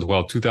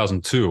 2012,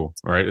 2002,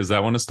 right? Is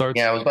that when it starts?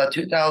 Yeah, it was about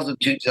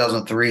 2002,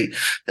 2003.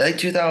 I think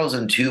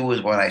 2002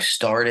 was when I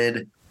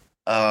started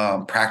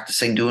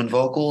practicing doing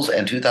vocals,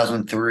 and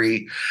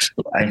 2003,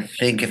 I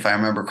think, if I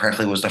remember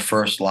correctly, was the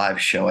first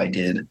live show I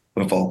did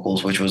with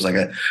vocals, which was like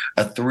a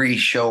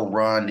 3-show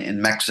run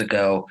in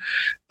Mexico.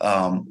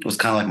 It was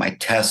kind of like my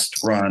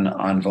test run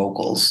on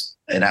vocals,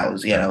 and that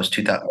was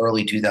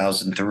early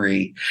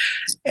 2003,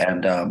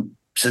 and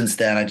since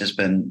then I've just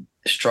been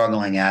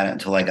struggling at it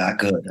until I got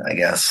good, I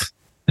guess.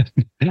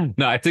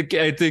 No, I think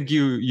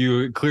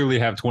you clearly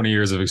have 20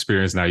 years of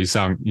experience now. You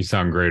sound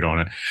great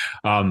on it.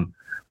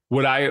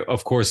 What I,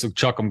 of course,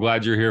 Chuck, I'm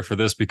glad you're here for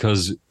this,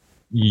 because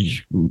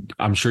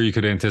I'm sure you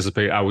could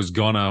anticipate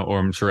or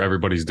I'm sure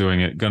everybody's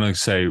doing it, gonna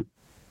say,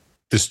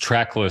 this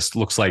track list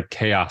looks like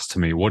chaos to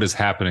me. What is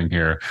happening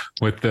here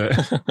with the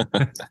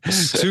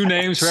 2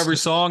 names for every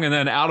song and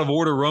then out of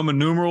order Roman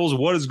numerals?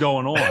 What is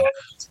going on?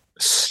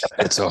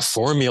 It's a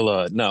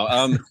formula.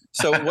 No.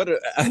 So what?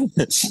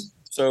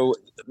 So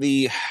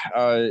the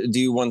do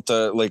you want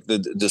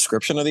the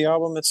description of the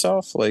album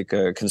itself,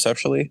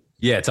 conceptually?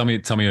 Yeah, tell me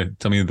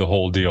the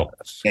whole deal.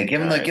 Yeah,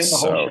 give him the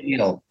whole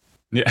deal.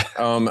 Yeah.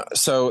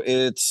 So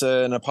it's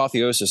an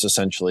apotheosis,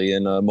 essentially,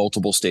 in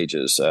multiple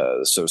stages.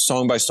 So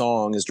song by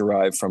song is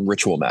derived from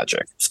ritual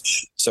magic.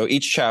 So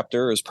each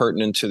chapter is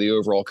pertinent to the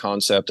overall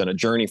concept and a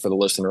journey for the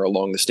listener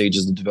along the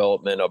stages of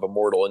development of a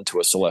mortal into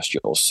a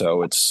celestial.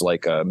 So it's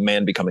like a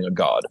man becoming a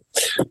god.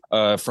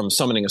 From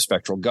summoning a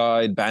spectral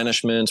guide,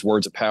 banishments,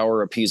 words of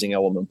power, appeasing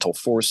elemental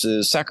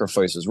forces,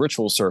 sacrifices,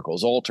 ritual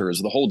circles,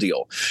 altars, the whole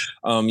deal.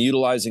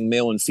 Utilizing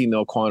male and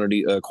female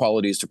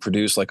qualities to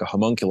produce like a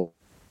homunculus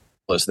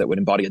that would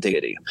embody a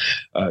deity,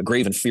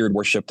 grave and feared,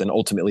 worshipped, and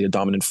ultimately a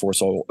dominant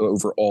force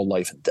over all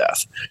life and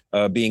death.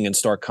 Being in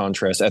stark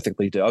contrast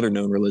ethically to other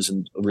known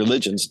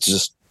religions, it's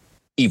just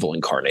evil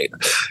incarnate.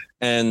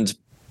 And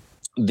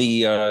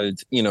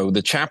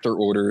the chapter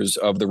orders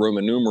of the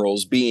Roman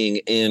numerals being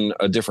in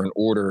a different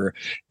order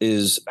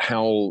is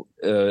how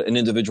an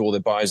individual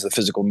that buys the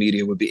physical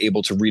media would be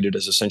able to read it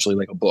as essentially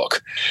like a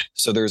book.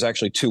 So there's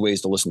actually 2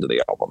 ways to listen to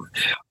the album.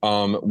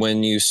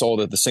 When you saw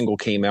that the single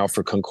came out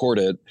for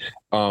Concordat,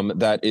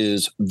 that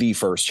is the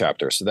first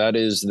chapter. So that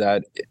is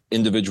that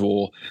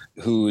individual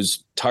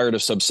who's tired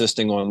of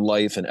subsisting on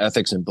life and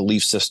ethics and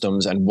belief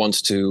systems and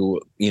wants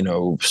to,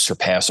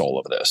 surpass all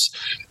of this.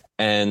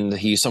 And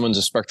he summons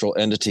a spectral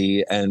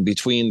entity, and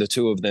between the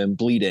 2 of them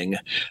bleeding,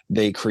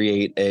 they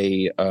create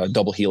a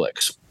double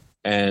helix.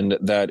 And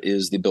that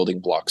is the building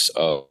blocks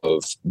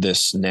of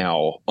this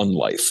now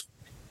unlife.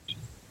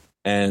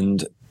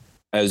 And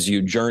as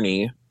you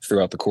journey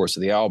throughout the course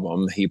of the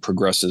album, he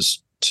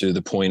progresses to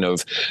the point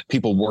of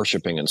people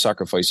worshiping and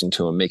sacrificing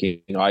to him,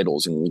 making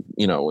idols and,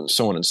 and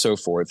so on and so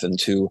forth. And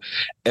to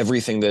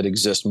everything that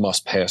exists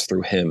must pass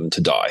through him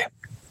to die.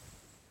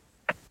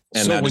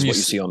 And that is what you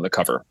see on the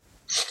cover.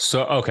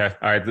 So, okay.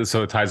 All right.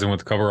 So it ties in with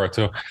the cover art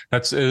too.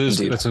 That's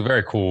a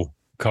very cool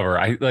cover.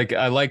 I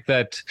like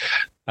that.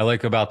 I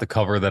like about the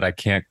cover that I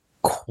can't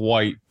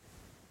quite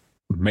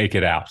make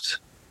it out.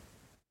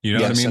 You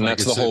know what I mean? And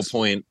that's the whole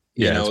point.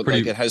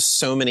 It has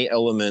so many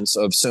elements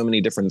of so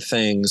many different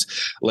things.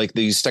 Like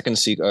the second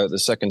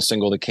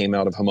single that came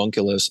out of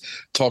Homunculus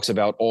talks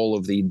about all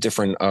of the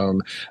different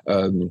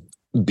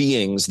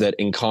beings that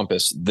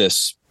encompass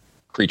this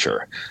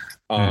creature.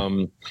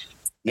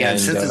 Yeah,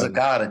 and since it's a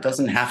god, it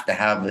doesn't have to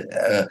have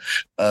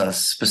a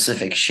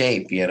specific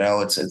shape.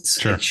 It's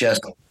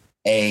just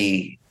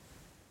a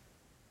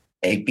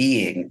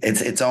being. It's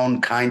its own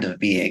kind of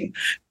being.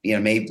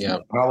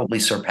 Probably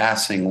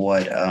surpassing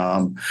what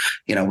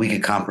we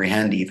could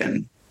comprehend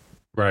even.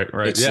 Right.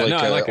 It's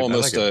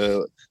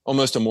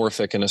almost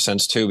amorphic in a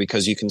sense too,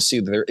 because you can see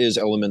that there is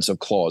elements of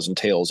claws and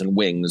tails and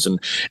wings and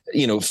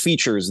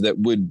features that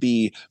would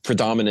be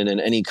predominant in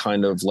any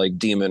kind of like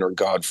demon or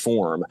god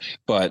form,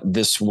 but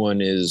this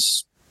one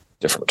is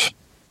different.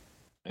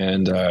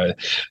 And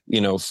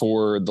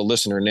for the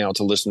listener now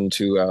to listen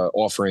to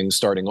Offering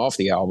starting off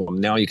the album,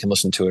 now you can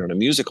listen to it in a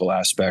musical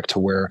aspect to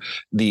where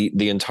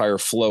the entire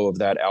flow of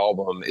that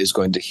album is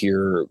going to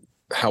hear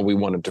how we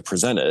wanted to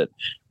present it,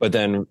 but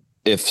then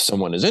if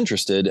someone is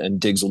interested and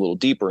digs a little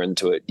deeper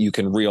into it, you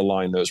can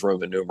realign those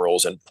Roman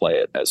numerals and play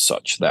it as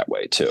such that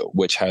way too,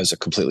 which has a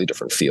completely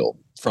different feel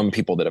from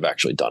people that have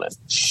actually done it.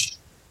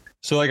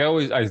 So like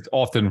I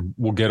often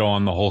will get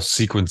on the whole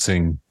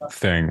sequencing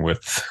thing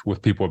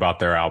with people about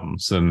their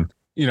albums, and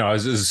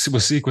was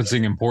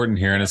sequencing important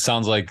here? And it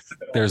sounds like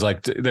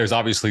there's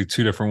obviously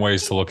two different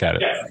ways to look at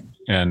it.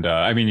 And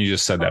I mean, you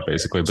just said that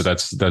basically, but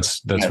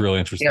that's really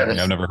interesting.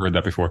 I've never heard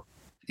that before.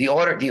 The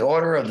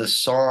order of the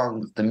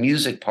song, the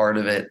music part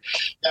of it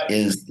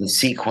is the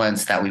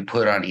sequence that we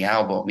put on the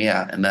album.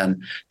 Yeah. And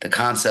then the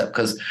concept,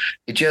 because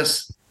it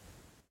just,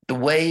 the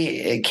way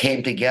it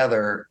came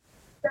together,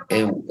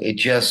 it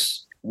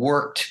just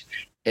worked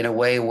in a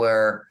way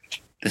where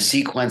the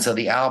sequence of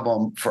the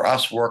album for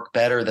us worked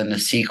better than the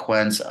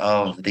sequence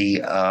of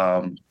the,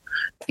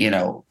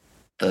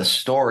 the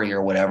story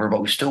or whatever,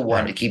 but we still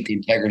wanted to keep the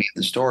integrity of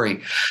the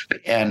story.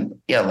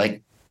 And yeah,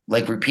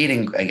 like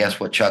repeating, I guess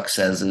what Chuck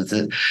says is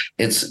that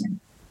it's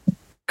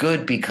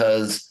good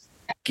because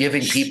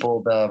giving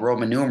people the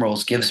Roman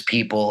numerals gives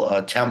people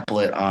a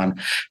template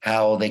on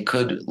how they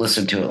could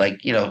listen to it.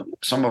 Like,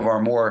 some of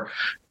our more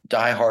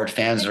diehard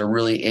fans that are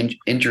really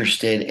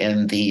interested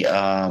in the,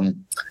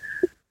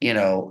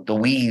 the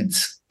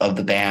weeds of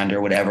the band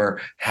or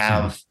whatever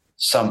have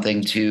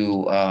something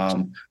to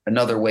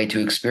another way to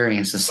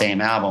experience the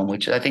same album,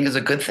 which I think is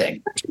a good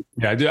thing.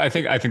 Yeah, I do. I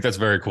think that's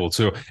very cool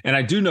too. And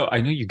I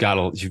know you've got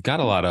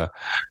a lot of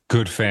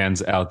good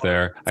fans out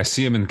there. I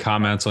see them in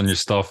comments on your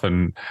stuff,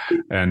 and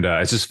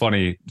it's just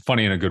funny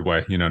in a good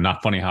way.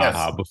 Not funny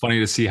ha, but funny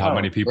to see how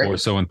many people are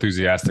so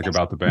enthusiastic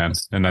about the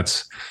band, and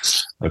that's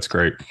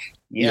great.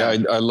 Yeah,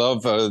 I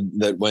love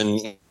that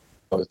when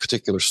a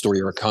particular story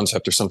or a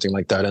concept or something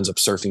like that ends up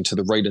surfing to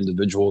the right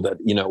individual that,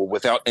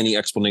 without any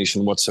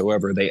explanation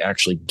whatsoever, they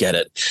actually get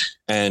it.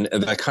 And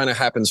that kind of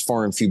happens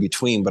far and few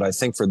between. But I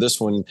think for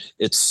this one,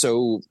 it's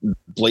so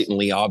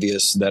blatantly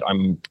obvious that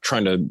I'm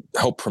trying to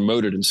help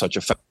promote it in such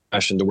a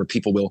fashion to where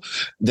people will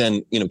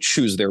then,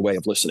 choose their way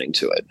of listening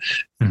to it,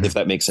 if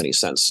that makes any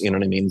sense. You know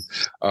what I mean?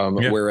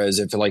 Whereas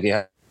if you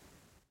have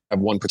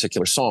one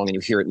particular song and you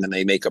hear it and then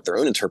they make up their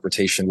own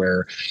interpretation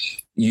where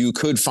you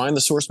could find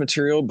the source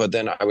material, but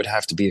then I would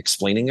have to be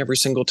explaining every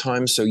single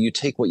time. So you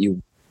take what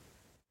you.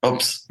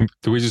 Oops.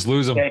 Do we just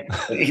lose him? Okay.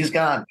 He's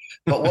gone.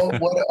 But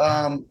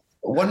what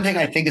one thing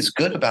I think is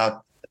good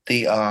about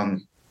the,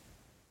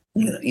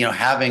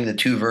 having the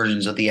two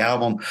versions of the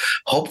album,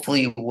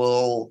 hopefully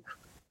will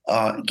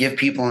give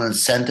people an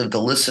incentive to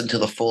listen to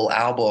the full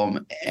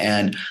album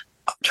and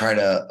try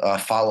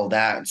to follow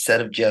that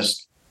instead of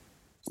just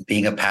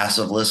being a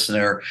passive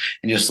listener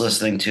and just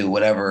listening to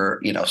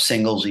whatever,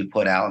 singles we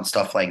put out and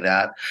stuff like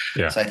that.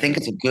 Yeah. So I think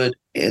it's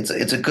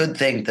a good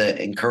thing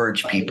to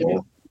encourage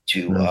people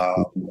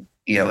to,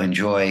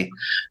 enjoy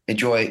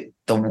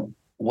the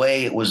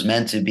way it was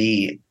meant to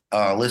be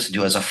listened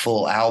to as a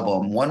full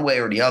album, one way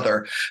or the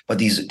other. But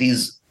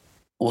these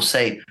we'll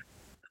say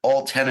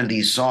all 10 of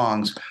these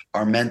songs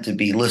are meant to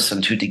be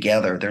listened to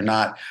together. They're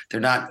not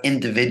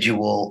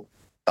individual.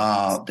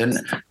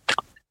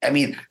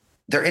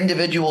 They're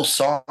individual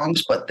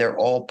songs, but they're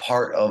all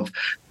part of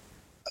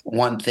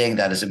one thing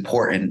that is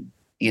important.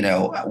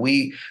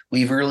 We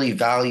really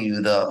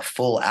value the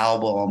full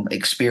album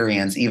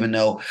experience, even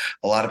though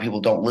a lot of people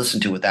don't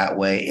listen to it that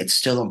way. It's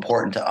still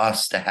important to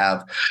us to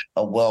have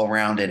a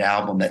well-rounded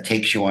album that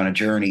takes you on a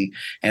journey.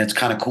 And it's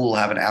kind of cool to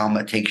have an album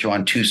that takes you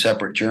on two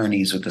separate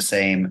journeys with the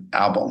same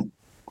album.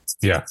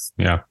 Yeah.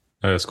 Yeah.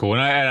 That's cool.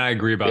 And I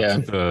agree about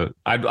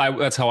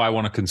that's how I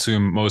want to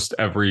consume most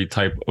every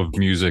type of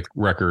music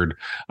record.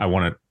 I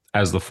want it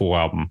as the full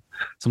album.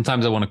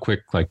 Sometimes I want a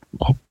quick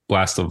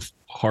blast of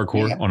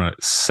hardcore on a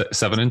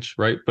 7-inch,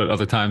 right? But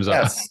other times,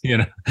 I want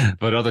the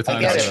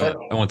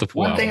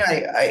full album. One thing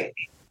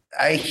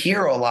I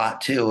hear a lot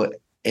too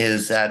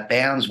is that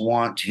bands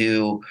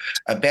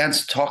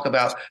talk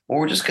about, well,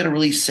 we're just going to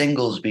release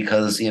singles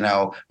because, we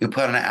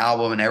put on an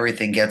album and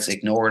everything gets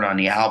ignored on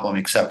the album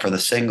except for the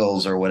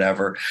singles or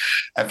whatever.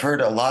 I've heard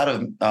a lot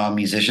of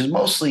musicians,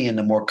 mostly in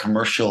the more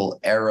commercial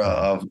era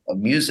of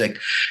music.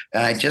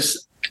 And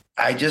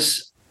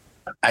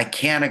I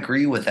can't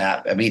agree with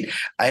that. I mean,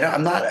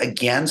 I'm not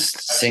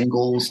against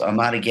singles. I'm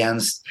not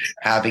against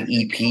having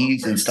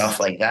EPs and stuff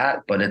like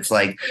that, but it's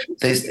like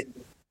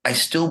I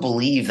still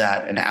believe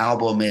that an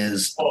album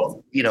is,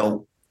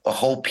 a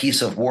whole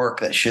piece of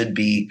work that it should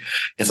be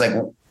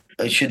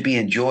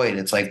enjoyed.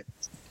 It's like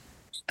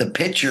the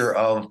picture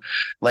of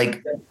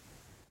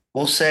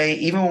we'll say,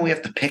 even when we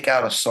have to pick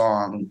out a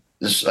song,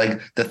 this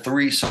the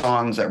 3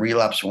 songs that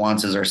Relapse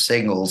wants as our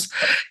singles,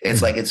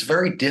 it's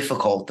very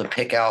difficult to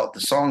pick out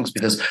the songs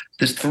because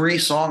these 3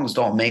 songs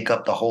don't make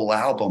up the whole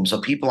album.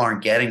 So people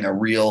aren't getting a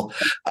real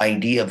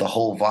idea of the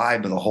whole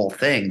vibe of the whole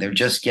thing. They're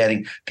just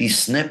getting these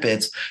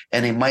snippets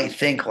and they might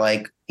think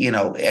I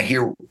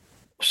hear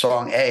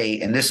song A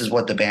and this is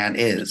what the band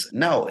is.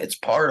 No, it's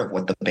part of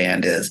what the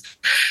band is.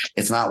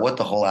 It's not what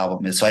the whole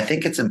album is. So I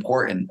think it's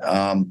important,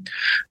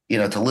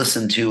 to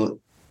listen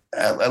to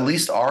at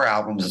least our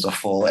albums as a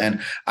full.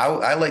 And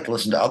I like to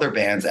listen to other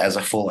bands as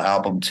a full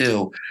album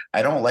too.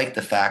 I don't like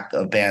the fact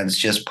of bands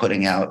just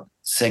putting out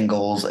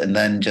singles and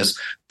then just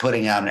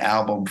putting out an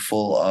album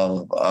full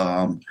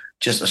of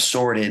just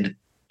assorted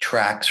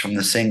tracks from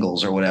the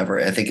singles or whatever.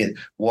 I think it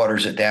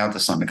waters it down to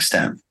some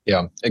extent.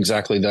 Yeah,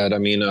 exactly that. I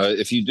mean,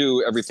 if you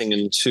do everything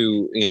in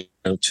two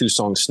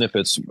song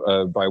snippets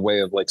by way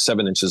of like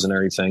 7 inches and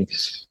everything,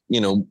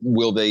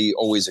 will they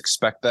always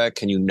expect that?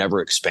 Can you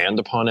never expand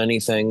upon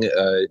anything?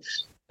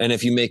 And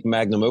if you make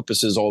magnum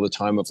opuses all the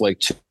time of like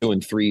 2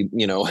 and 3,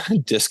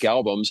 disc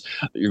albums,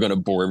 you're going to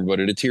bore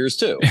everybody to tears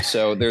too.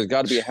 So there's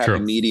got to be a happy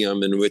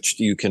medium in which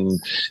you can,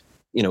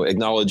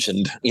 acknowledge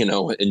and,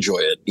 enjoy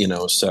it,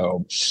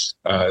 So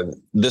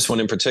this one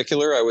in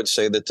particular, I would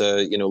say that,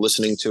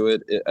 listening to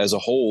it as a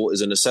whole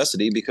is a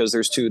necessity because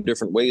there's 2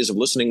 different ways of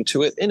listening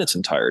to it in its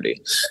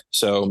entirety.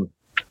 So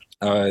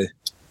I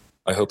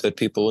hope that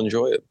people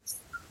enjoy it.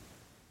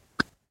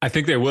 I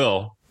think they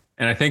will.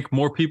 And I think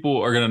more people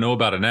are going to know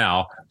about it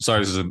now. Sorry,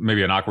 this is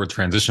maybe an awkward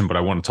transition, but I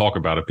want to talk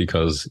about it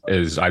because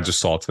as I just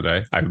saw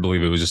today, I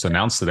believe it was just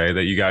announced today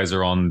that you guys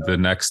are on the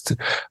next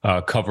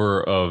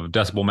cover of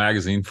Decibel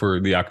magazine for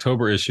the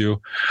October issue,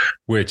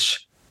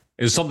 which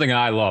is something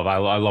I love. I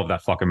love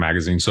that fucking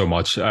magazine so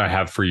much. I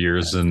have for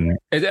years. And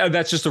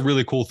that's just a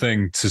really cool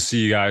thing to see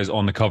you guys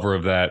on the cover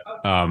of that.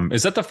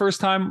 Is that the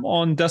first time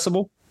on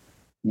Decibel?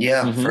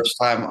 Yeah, first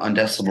time on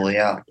Decibel,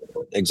 yeah.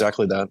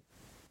 Exactly that.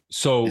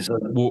 So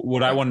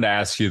what I wanted to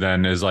ask you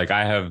then is like,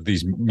 I have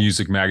these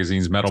music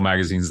magazines, metal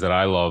magazines that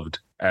I loved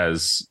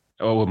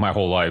my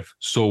whole life.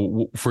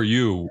 So for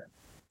you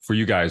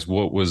guys,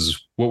 what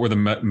were the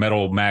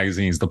metal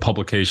magazines, the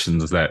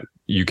publications that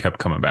you kept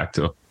coming back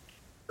to?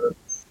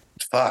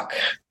 Fuck.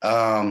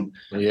 I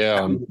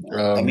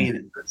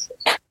mean,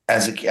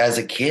 as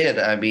a kid,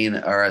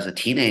 or as a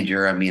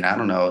teenager, I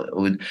don't know, it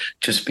would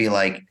just be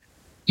like,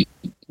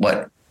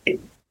 what?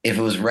 If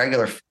it was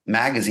regular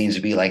magazines,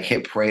 it'd be like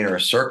Hit Parade or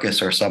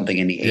Circus or something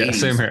in the 80s. Yeah,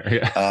 same here.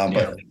 Yeah.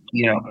 But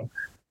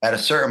at a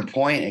certain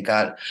point,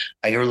 I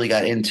really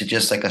got into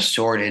just like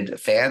assorted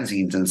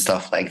fanzines and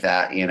stuff like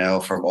that,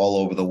 from all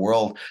over the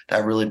world.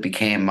 That really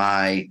became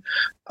my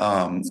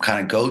kind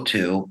of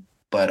go-to.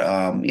 But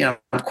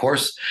of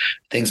course,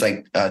 things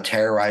like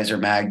Terrorizer,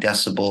 Mag,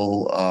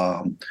 Decibel,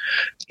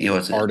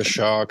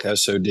 Artishock,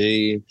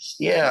 SOD.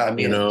 Yeah,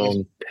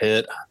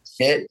 Pit.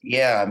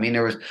 Yeah,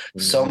 there was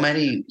so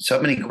many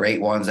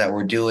great ones that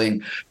were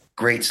doing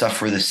great stuff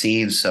for the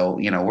scene. So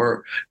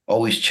we're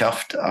always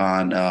chuffed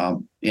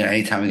on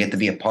anytime we get to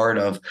be a part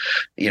of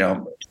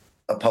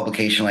a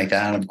publication like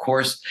that. And of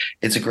course,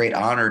 it's a great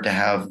honor to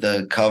have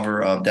the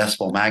cover of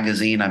Decibel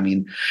magazine.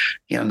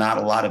 Not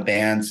a lot of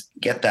bands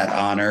get that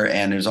honor,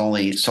 and there's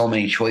only so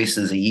many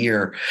choices a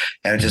year.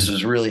 And it just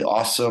was really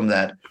awesome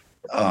that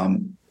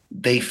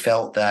they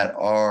felt that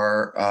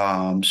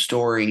our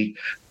story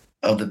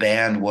of the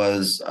band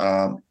was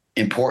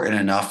important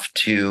enough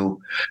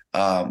to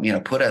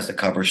put as the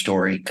cover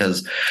story,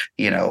 because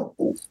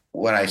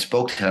when I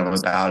spoke to them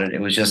about it, it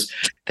was just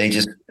they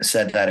just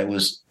said that it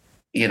was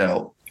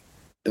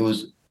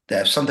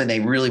that something they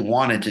really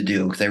wanted to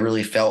do, because they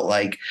really felt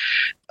like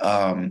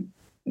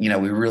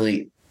we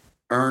really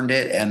earned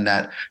it, and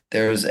that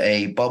there's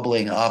a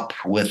bubbling up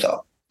with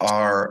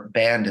our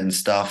band and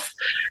stuff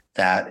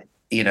that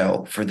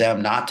for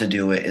them not to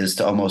do it is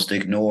to almost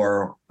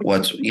ignore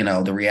what's,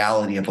 the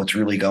reality of what's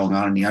really going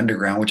on in the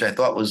underground, which I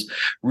thought was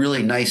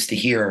really nice to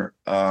hear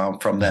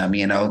from them,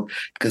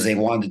 because they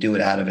wanted to do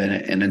it out of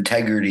an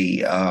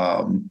integrity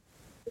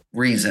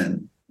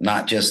reason,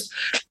 not just,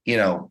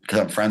 because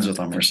I'm friends with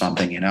them or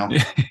something,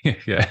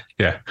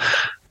 Yeah.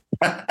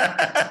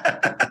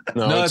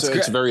 No,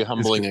 it's a very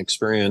humbling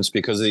experience,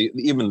 because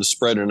even the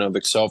spread in of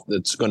itself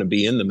that's going to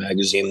be in the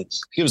magazine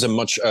gives a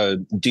much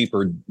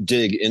deeper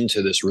dig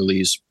into this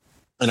release.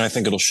 And I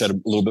think it'll shed a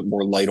little bit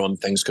more light on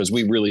things, because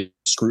we really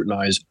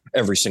scrutinize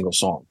every single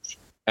song.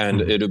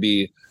 And it'll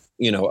be,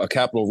 a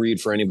capital read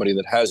for anybody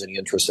that has any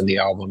interest in the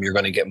album. You're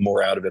going to get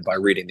more out of it by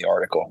reading the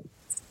article.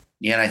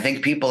 Yeah, and I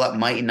think people that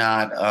might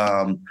not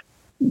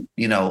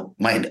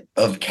might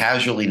have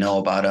casually know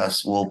about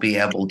us will be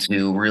able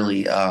to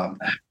really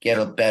get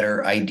a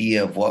better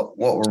idea of what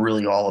we're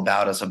really all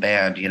about as a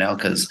band,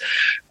 because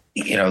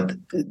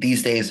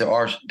these days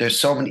there's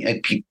so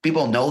many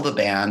people know the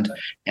band,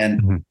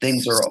 and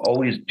things are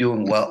always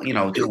doing well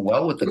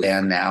with the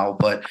band now,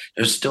 but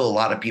there's still a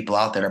lot of people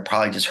out there that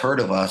probably just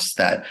heard of us,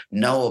 that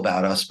know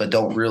about us but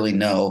don't really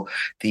know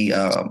the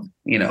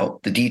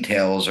the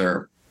details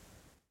or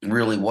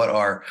really what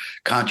our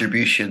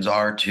contributions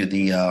are to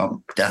the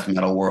death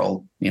metal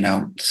world,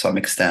 to some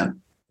extent.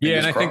 Yeah,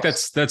 and I think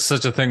that's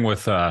such a thing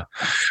with the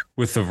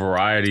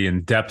variety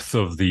and depth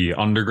of the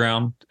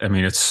underground.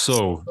 It's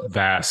so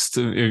vast.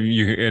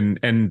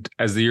 And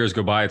as the years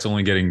go by, it's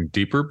only getting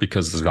deeper,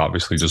 because there's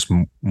obviously just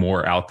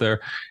more out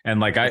there. And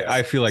like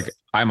I feel like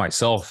I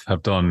myself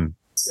have done,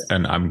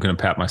 and I'm going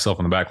to pat myself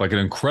on the back, like an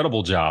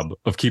incredible job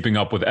of keeping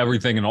up with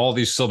everything and all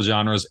these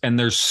subgenres. And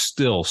there's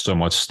still so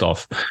much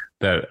stuff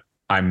that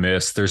I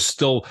miss. There's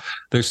still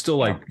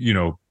like,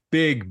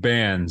 big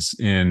bands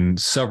in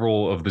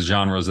several of the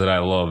genres that I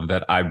love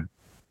that I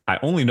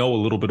only know a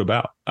little bit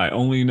about. I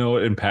only know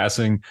it in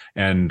passing.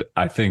 And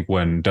I think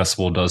when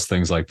Decibel does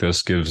things like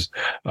this, gives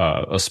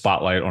a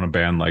spotlight on a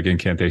band like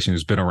Incantation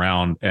who's been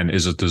around and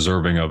is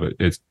deserving of it,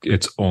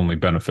 it's only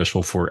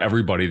beneficial for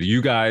everybody,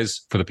 you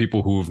guys, for the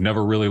people who've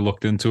never really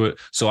looked into it.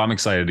 So I'm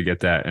excited to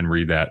get that and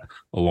read that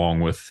along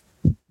with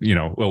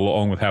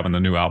having the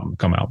new album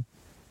come out.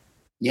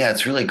 Yeah,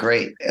 it's really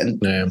great. And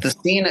the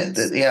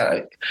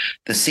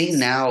scene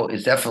now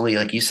is definitely,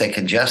 like you said,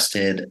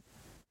 congested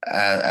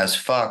as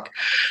fuck.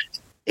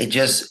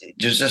 There's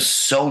just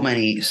so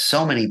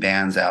many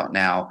bands out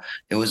now.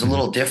 It was a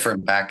little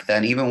different back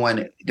then, even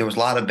when there was a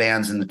lot of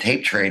bands in the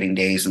tape trading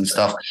days and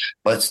stuff,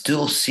 but it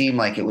still seemed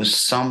like it was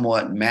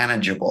somewhat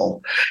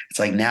manageable. It's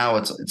like now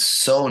it's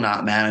so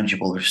not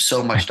manageable. There's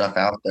so much stuff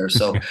out there.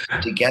 So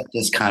to get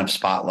this kind of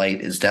spotlight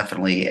is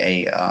definitely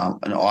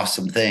an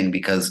awesome thing,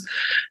 because,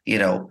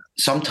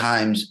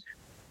 sometimes,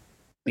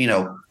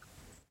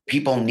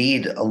 people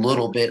need a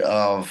little bit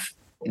of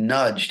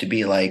nudge to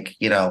be like,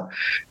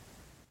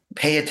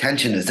 pay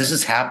attention to this. This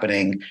is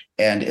happening,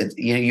 and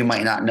you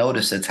might not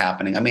notice it's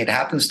happening. I mean, it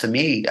happens to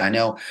me. I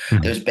know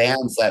there's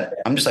bands that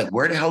I'm just like,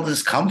 where the hell does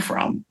this come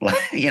from?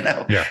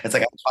 It's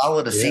like I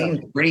follow the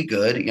scene pretty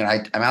good.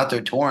 I'm out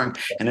there touring,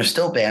 and there's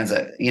still bands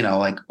that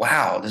like,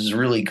 wow, this is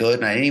really good,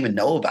 and I didn't even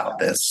know about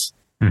this.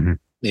 Mm-hmm.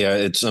 Yeah,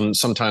 it's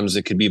sometimes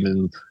it could be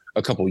even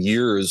a couple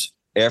years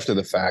after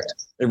the fact,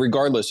 and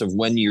regardless of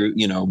when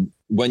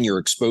when your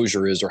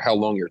exposure is or how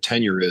long your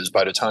tenure is,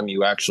 by the time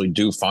you actually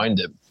do find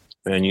it,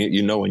 and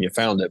you know when you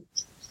found it,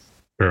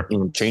 sure,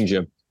 it'll change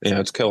you. Yeah,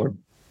 it's killer.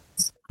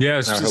 Yeah,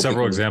 it's just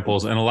several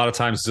examples, and a lot of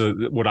times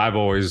what I've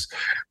always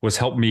was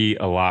helped me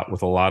a lot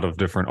with a lot of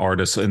different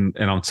artists, and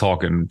I'm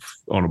talking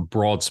on a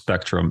broad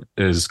spectrum,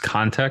 is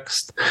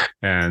context.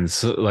 And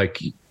so, like,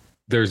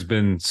 there's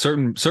been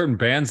certain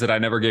bands that I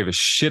never gave a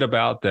shit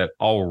about that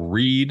I'll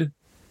read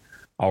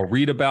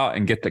about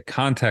and get the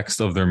context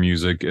of their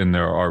music and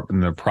their art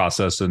and their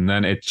process, and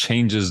then it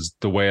changes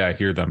the way I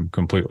hear them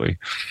completely.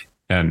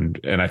 And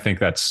I think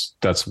that's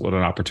what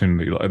an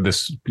opportunity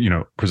this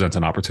presents,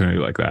 an opportunity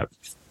like that.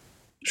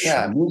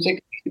 Yeah,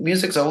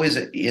 music's always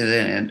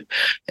an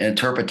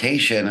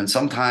interpretation, and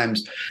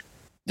sometimes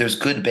there's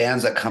good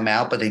bands that come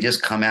out, but they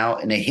just come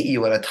out and they hit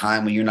you at a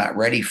time when you're not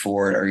ready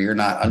for it, or you're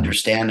not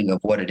understanding of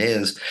what it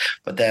is.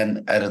 But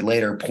then at a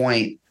later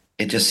point,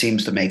 it just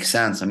seems to make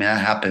sense. I mean, that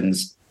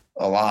happens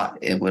a lot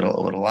with a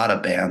lot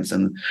of bands,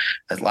 and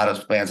a lot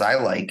of bands I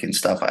like and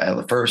stuff.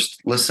 The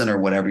first listen or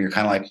whatever, you're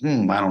kind of like,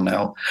 I don't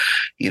know,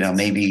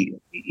 maybe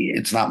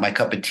it's not my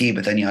cup of tea,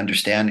 but then you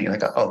understand and you're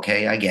like, oh,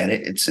 okay, I get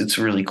it. It's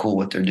really cool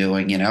what they're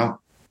doing,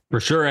 For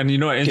sure. And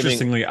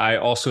interestingly, I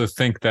also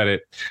think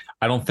that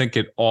I don't think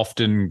it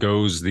often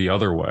goes the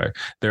other way.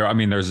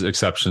 There's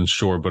exceptions,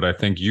 sure, but I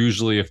think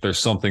usually if there's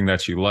something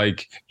that you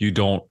like, you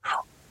don't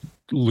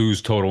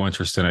lose total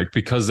interest in it,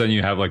 because then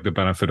you have like the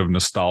benefit of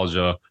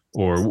nostalgia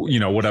or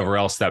whatever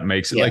else that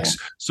makes it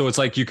so it's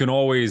like you can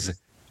always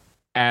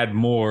add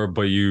more,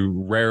 but you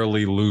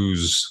rarely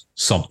lose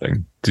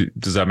something.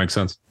 Does that make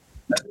sense?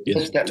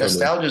 Yeah,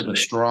 nostalgia is a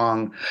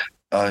strong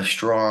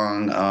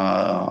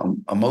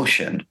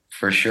emotion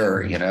for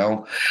sure,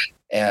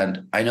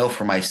 and I know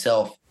for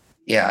myself,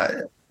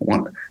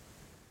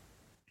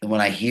 when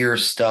I hear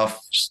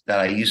stuff that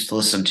I used to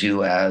listen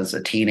to as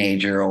a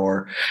teenager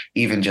or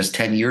even just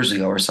 10 years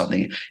ago or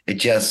something, it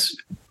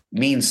just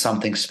means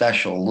something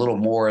special, a little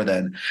more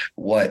than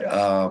what,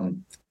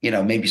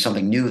 maybe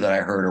something new that I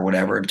heard or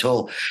whatever,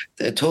 until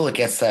it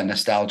gets that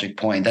nostalgic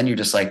point. Then you're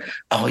just like,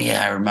 oh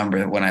yeah, I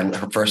remember when I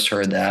first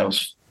heard that. It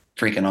was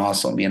freaking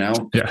awesome,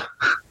 Yeah.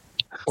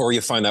 Or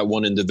you find that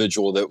one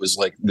individual that was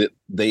like that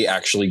they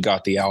actually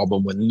got the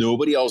album when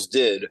nobody else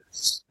did,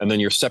 and then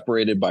you're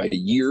separated by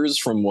years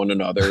from one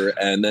another,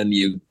 and then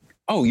you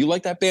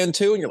like that band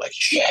too, and you're like,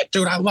 shit,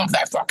 dude, I love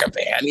that fucking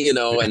band,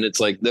 and it's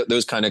like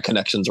those kind of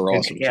connections are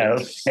awesome. Yeah.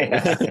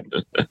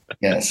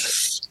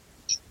 Yes.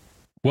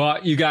 Well,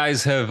 you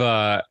guys have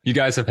had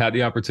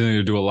the opportunity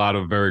to do a lot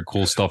of very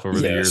cool stuff over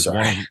the years.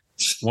 Sorry.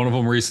 One of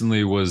them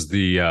recently was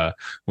the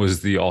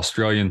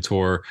Australian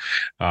tour.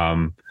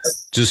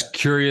 Just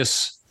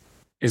curious,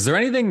 is there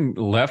anything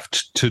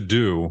left to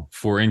do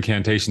for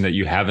Incantation that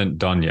you haven't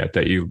done yet,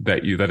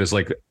 that is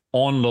like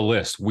on the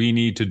list? We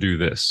need to do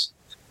this.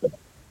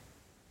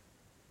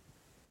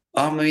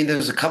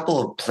 There's a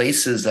couple of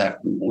places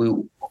that we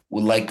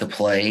would like to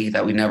play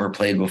that we never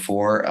played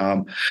before.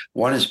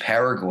 One is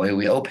Paraguay.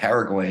 We owe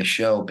Paraguay a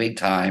show big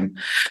time.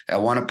 I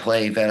want to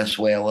play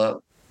Venezuela.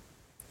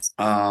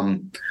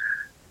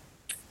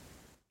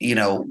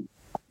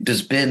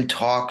 There's been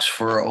talks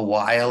for a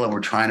while, and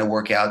we're trying to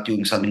work out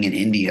doing something in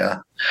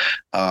India.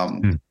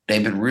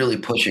 They've been really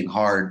pushing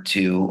hard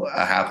to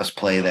have us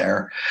play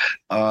there.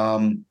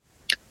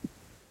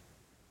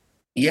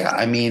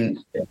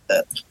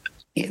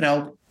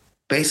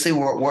 Basically,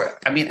 we're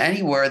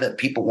anywhere that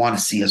people want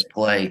to see us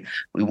play,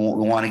 we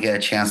want to get a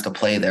chance to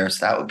play there.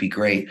 So that would be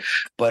great.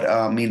 But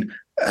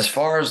as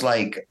far as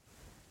like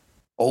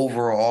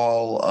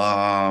overall,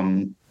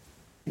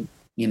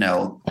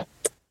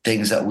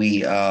 things that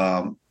we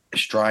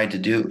strive to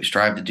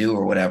do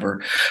or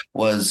whatever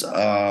was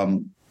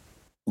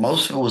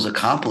most of it was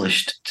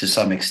accomplished to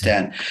some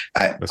extent.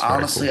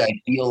 Honestly, cool.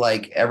 I feel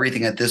like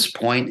everything at this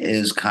point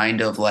is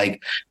kind of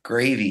like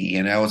gravy,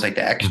 it's like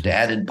the extra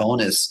added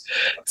bonus.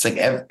 It's like,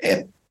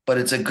 but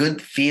it's a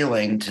good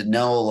feeling to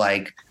know,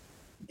 like,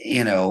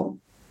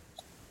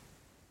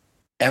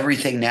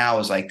 everything now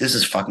is like, this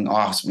is fucking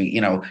awesome. We,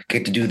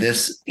 get to do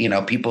this.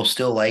 People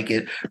still like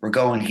it. We're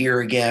going here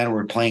again.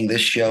 We're playing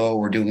this show.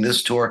 We're doing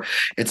this tour.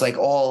 It's like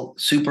all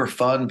super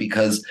fun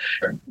because,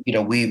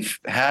 we've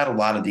had a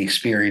lot of the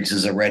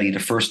experiences already the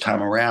first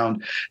time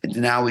around. And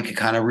now we could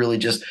kind of really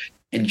just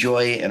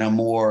enjoy it in a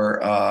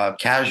more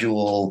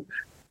casual,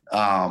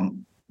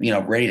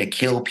 ready to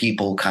kill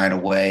people kind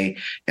of way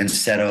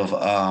instead of,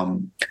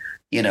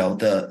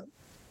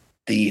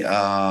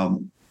 the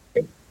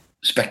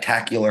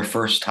spectacular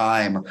first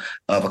time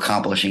of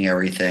accomplishing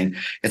everything.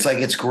 It's like,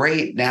 it's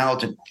great now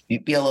to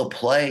be able to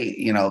play,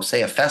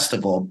 say a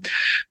festival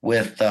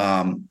with,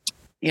 a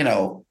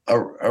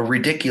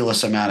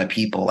ridiculous amount of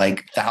people,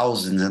 like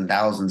thousands and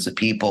thousands of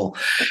people,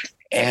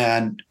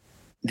 and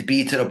to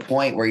be to the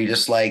point where you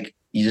just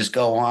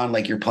go on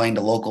like you're playing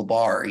the local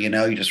bar,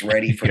 you're just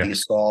ready for the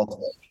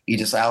assault. You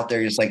just out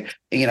there, just like,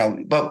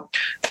 but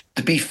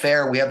to be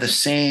fair, we have the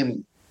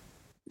same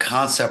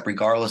concept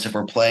regardless if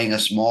we're playing a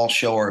small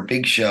show or a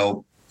big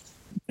show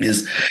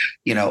is,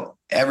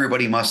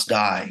 everybody must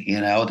die.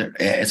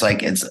 It's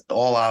like, it's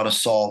all out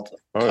assault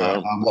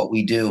on what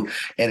we do.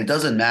 And it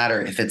doesn't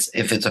matter if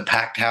it's a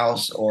packed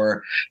house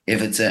or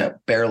if it's a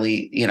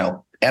barely,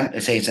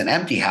 say it's an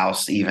empty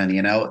house, even,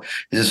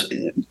 there's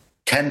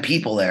 10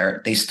 people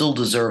there, they still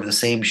deserve the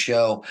same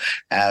show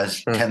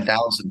as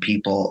 10,000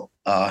 people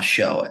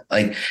show.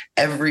 Like,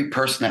 every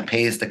person that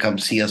pays to come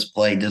see us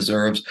play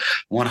deserves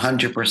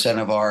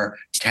 100% of our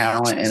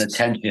talent and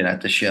attention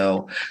at the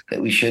show.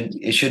 That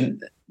it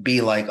shouldn't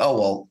be like, oh,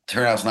 well,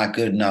 turnout's not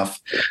good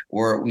enough,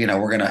 or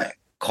we're gonna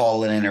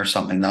call it in or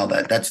something. No,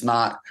 that's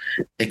not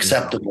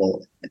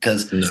acceptable,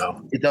 because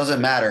it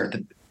doesn't matter.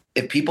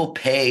 If people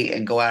pay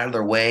and go out of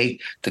their way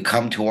to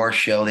come to our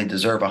show, they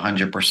deserve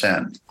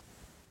 100%.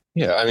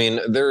 Yeah, I mean,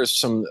 there are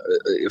some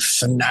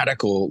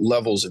fanatical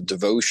levels of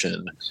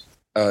devotion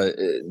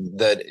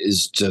that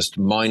is just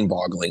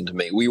mind-boggling to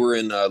me. We were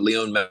in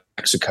Leon,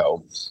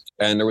 Mexico,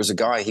 and there was a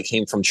guy. He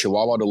came from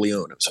Chihuahua to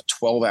Leon. It was a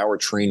 12-hour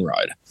train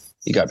ride.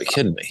 You got to be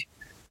kidding me,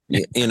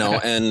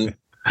 And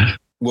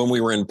when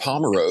we were in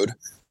Pomerode,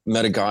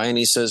 met a guy, and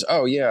he says,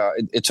 "Oh yeah,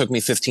 it took me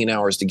 15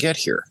 hours to get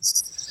here."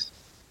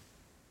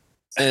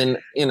 And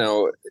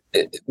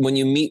when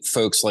you meet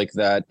folks like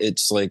that,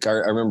 it's like, I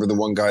remember the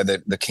one guy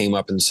that came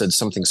up and said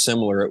something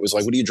similar. It was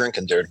like, "What are you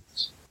drinking, dude?"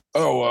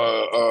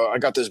 I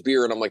got this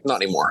beer. And I'm like,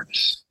 not anymore.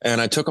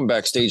 And I took him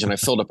backstage and I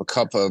filled up a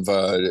cup of,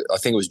 I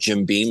think it was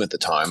Jim Beam at the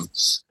time.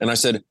 And I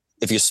said,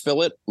 if you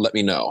spill it, let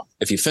me know.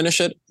 If you finish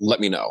it, let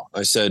me know.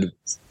 I said,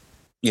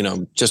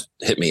 just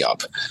hit me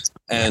up.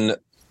 And,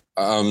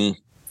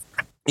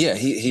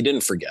 he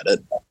didn't forget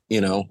it,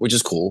 which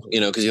is cool,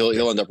 because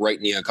he'll end up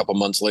writing you a couple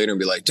months later and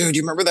be like, dude,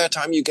 you remember that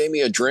time you gave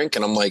me a drink?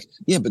 And I'm like,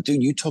 yeah, but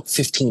dude, you took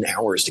 15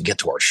 hours to get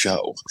to our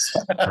show.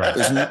 Right.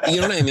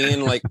 You know what I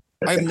mean? Like,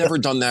 I've never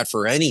done that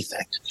for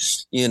anything,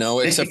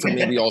 except for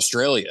maybe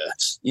Australia,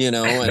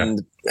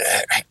 and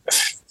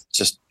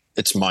just,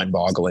 it's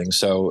mind-boggling.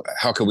 So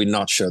how could we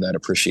not show that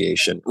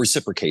appreciation,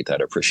 reciprocate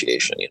that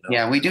appreciation?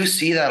 Yeah, we do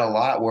see that a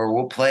lot, where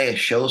we'll play a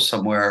show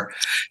somewhere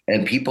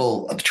and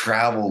people have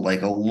traveled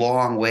like a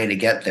long way to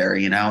get there,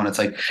 and it's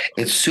like,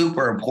 it's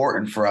super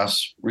important for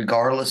us,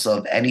 regardless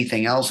of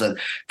anything else,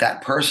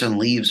 that person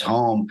leaves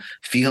home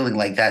feeling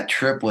like that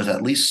trip was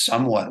at least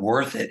somewhat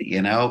worth it,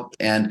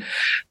 and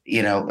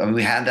I mean,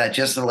 we had that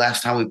just the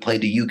last time we played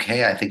the UK.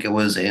 I think it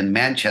was in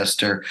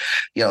Manchester.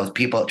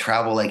 People that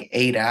travel like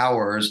 8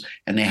 hours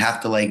and they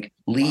have to like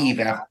leave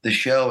after the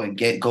show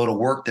and go to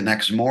work the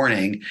next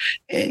morning,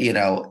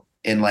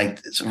 in like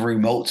some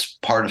remote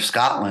part of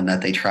Scotland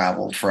that they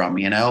traveled from,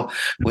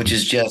 which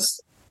is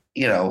just,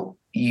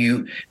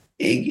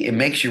 it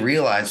makes you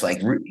realize,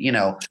 like,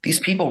 these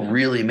people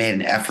really made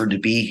an effort to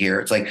be here.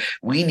 It's like,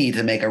 we need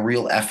to make a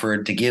real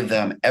effort to give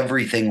them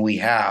everything we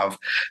have,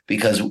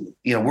 because,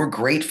 we're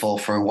grateful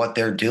for what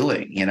they're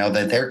doing,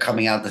 that they're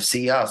coming out to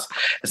see us.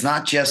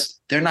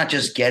 They're not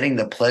just getting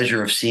the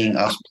pleasure of seeing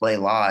us play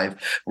live.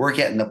 We're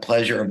getting the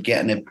pleasure of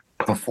getting to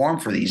perform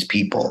for these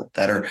people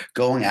that are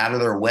going out of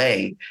their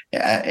way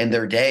in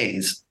their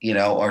days,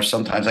 or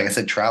sometimes, like I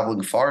said,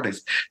 traveling far to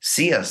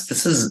see us.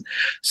 This is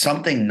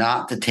something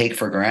not to take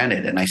for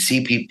granted. And I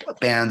see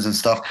bands and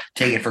stuff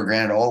take it for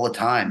granted all the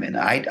time. And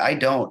I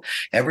don't.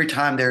 Every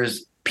time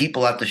there's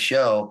people at the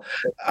show,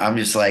 I'm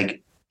just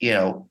like,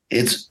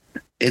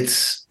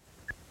 it's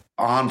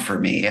on for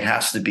me. It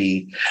has to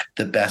be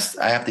the best.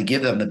 I have to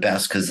give them the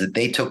best, because if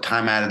they took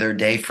time out of their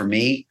day for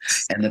me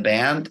and the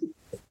band,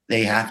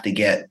 they have to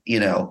get,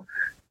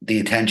 the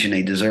attention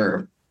they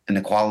deserve and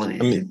the quality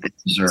they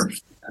deserve.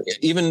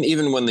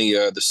 even when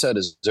the set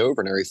is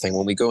over and everything,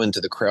 when we go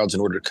into the crowds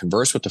in order to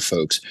converse with the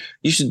folks,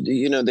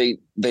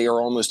 they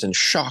are almost in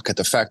shock at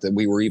the fact that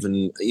we were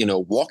even,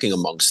 walking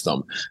amongst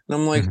them. And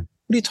I'm like, what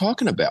are you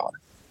talking about?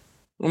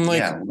 I'm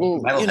like,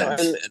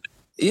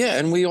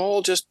 and we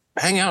all just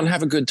hang out and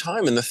have a good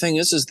time. And the thing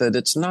is that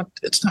it's not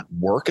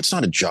work. It's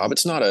not a job.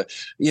 It's not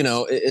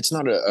it's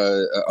not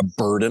a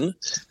burden.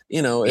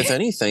 If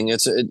anything,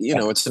 it's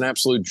an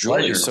absolute joy.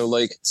 Pleasure. So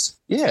like,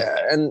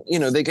 and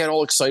they get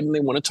all excited and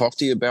they want to talk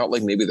to you about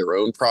like maybe their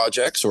own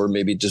projects or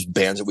maybe just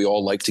bands that we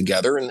all like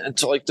together. And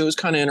to like those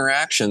kind of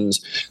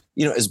interactions,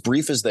 as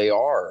brief as they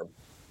are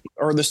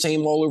the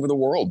same all over the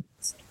world.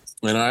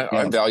 And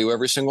I value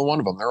every single one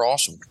of them. They're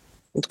awesome.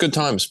 It's good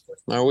times.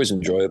 I always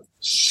enjoy it.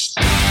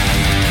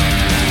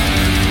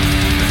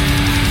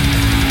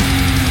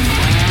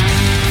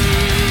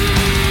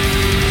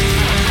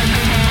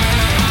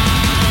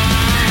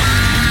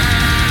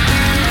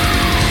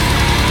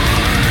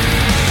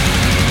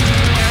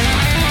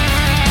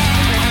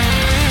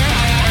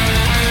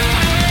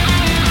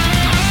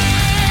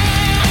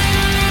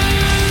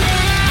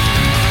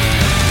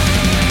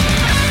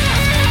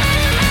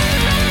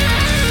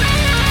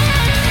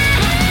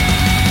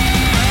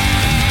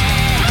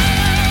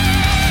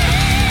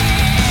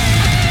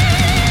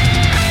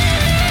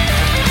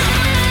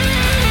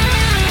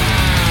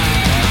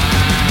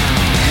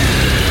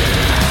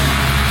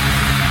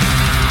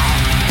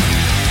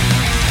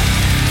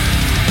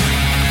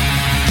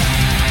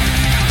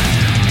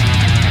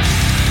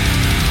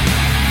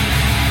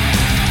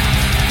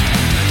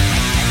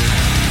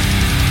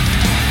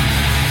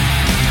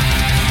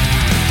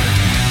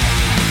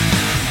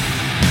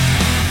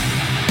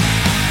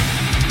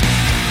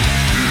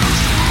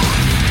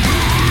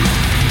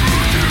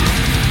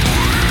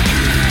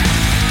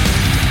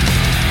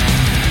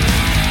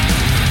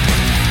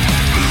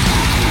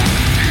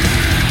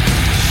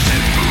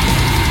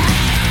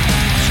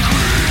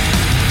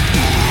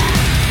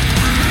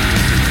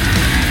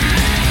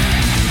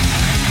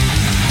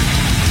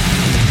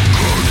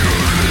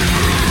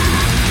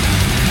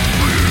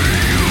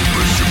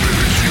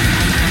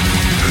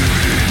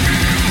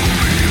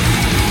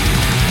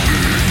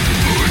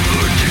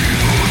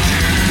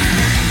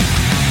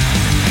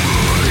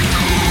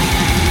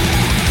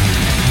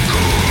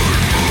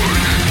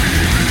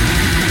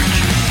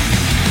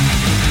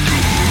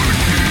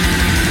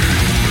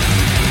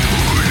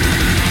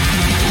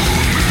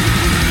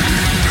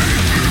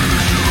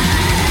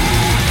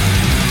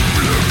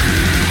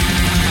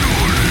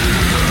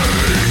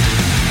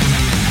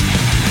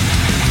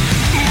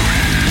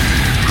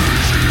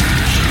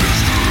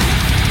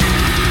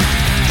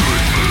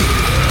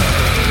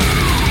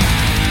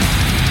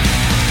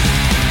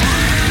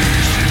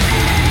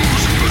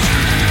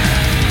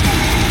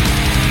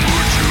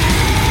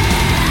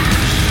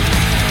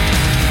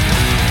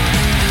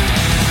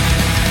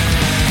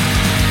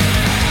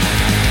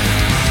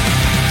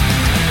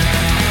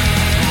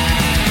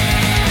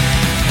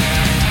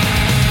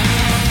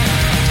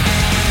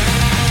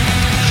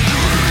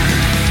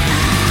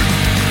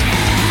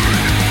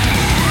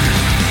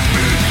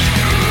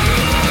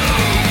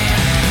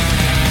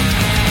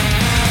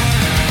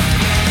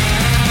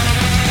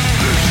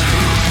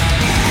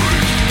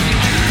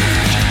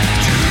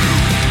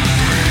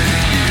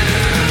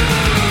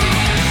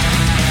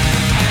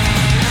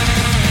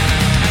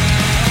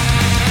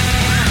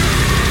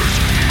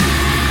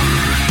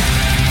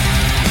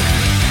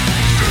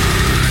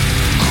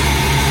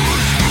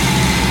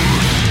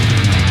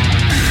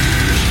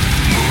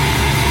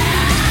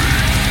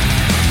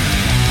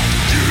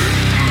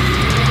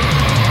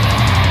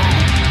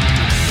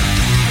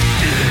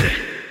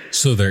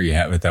 So there you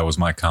have it. That was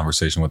my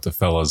conversation with the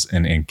fellas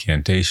in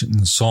Incantation.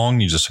 The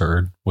song you just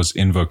heard was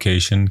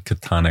Invocation,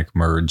 Catonic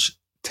Merge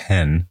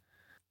 10.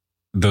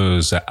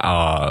 Those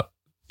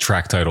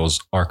track titles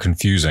are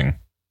confusing,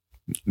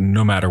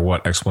 no matter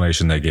what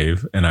explanation they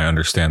gave. And I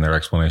understand their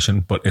explanation,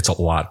 but it's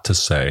a lot to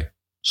say.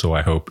 So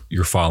I hope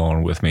you're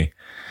following with me.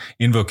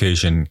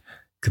 Invocation,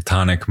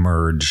 Catonic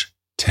Merge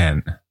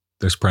 10.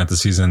 There's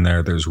parentheses in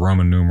there. There's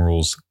Roman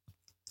numerals.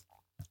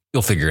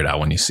 You'll figure it out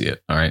when you see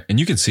it. All right. And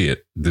you can see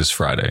it this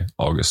Friday,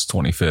 August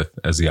 25th,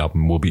 as the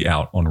album will be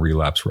out on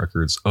Relapse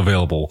Records,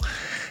 available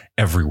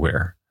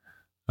everywhere.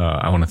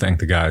 I want to thank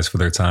the guys for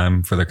their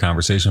time, for their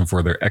conversation,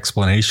 for their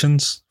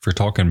explanations, for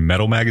talking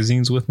metal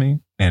magazines with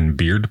me and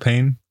beard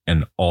pain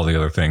and all the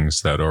other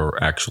things that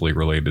are actually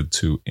related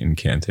to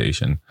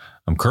Incantation.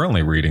 I'm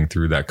currently reading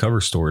through that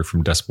cover story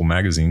from Decibel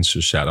Magazine.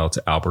 So shout out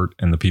to Albert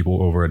and the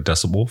people over at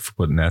Decibel for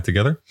putting that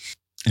together.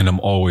 And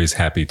I'm always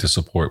happy to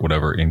support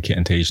whatever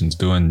Incantation's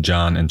doing.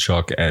 John and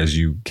Chuck, as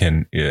you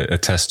can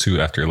attest to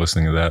after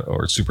listening to that,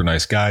 are super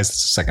nice guys.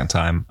 It's the second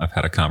time I've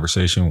had a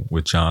conversation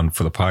with John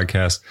for the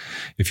podcast.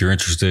 If you're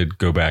interested,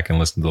 go back and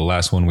listen to the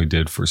last one we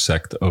did for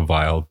Sect of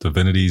Vile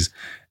Divinities,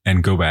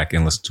 and go back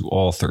and listen to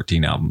all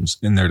 13 albums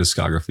in their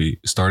discography.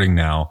 Starting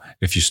now,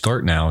 if you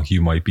start now,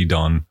 you might be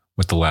done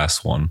with the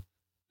last one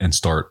and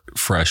start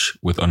fresh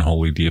with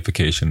Unholy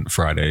Deification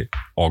Friday,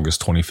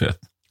 August 25th.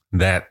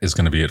 That is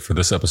going to be it for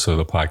this episode of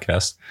the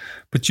podcast.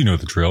 But you know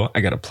the drill.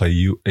 I got to play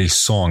you a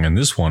song. And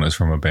this one is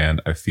from a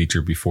band I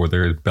featured before.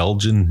 They're a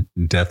Belgian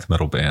death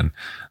metal band.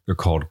 They're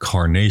called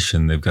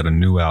Incantation. They've got a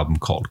new album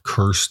called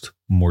Cursed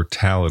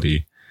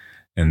Mortality.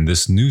 And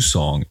this new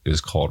song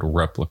is called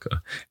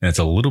Replica. And it's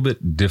a little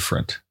bit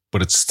different,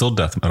 but it's still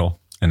death metal.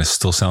 And it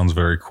still sounds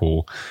very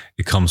cool.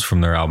 It comes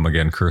from their album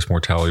again, Cursed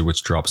Mortality,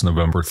 which drops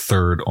November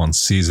 3rd on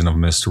Season of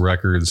Mist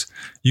Records.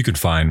 You can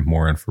find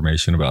more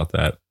information about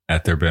that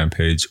at their band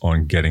page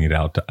on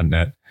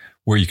gettingitout.net,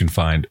 where you can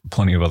find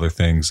plenty of other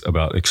things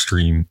about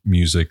extreme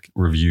music,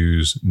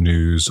 reviews,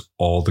 news,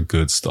 all the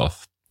good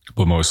stuff,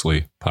 but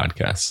mostly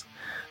podcasts.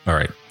 All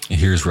right,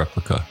 here's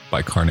Replica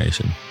by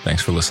Incantation.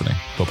 Thanks for listening.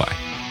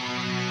 Bye-bye.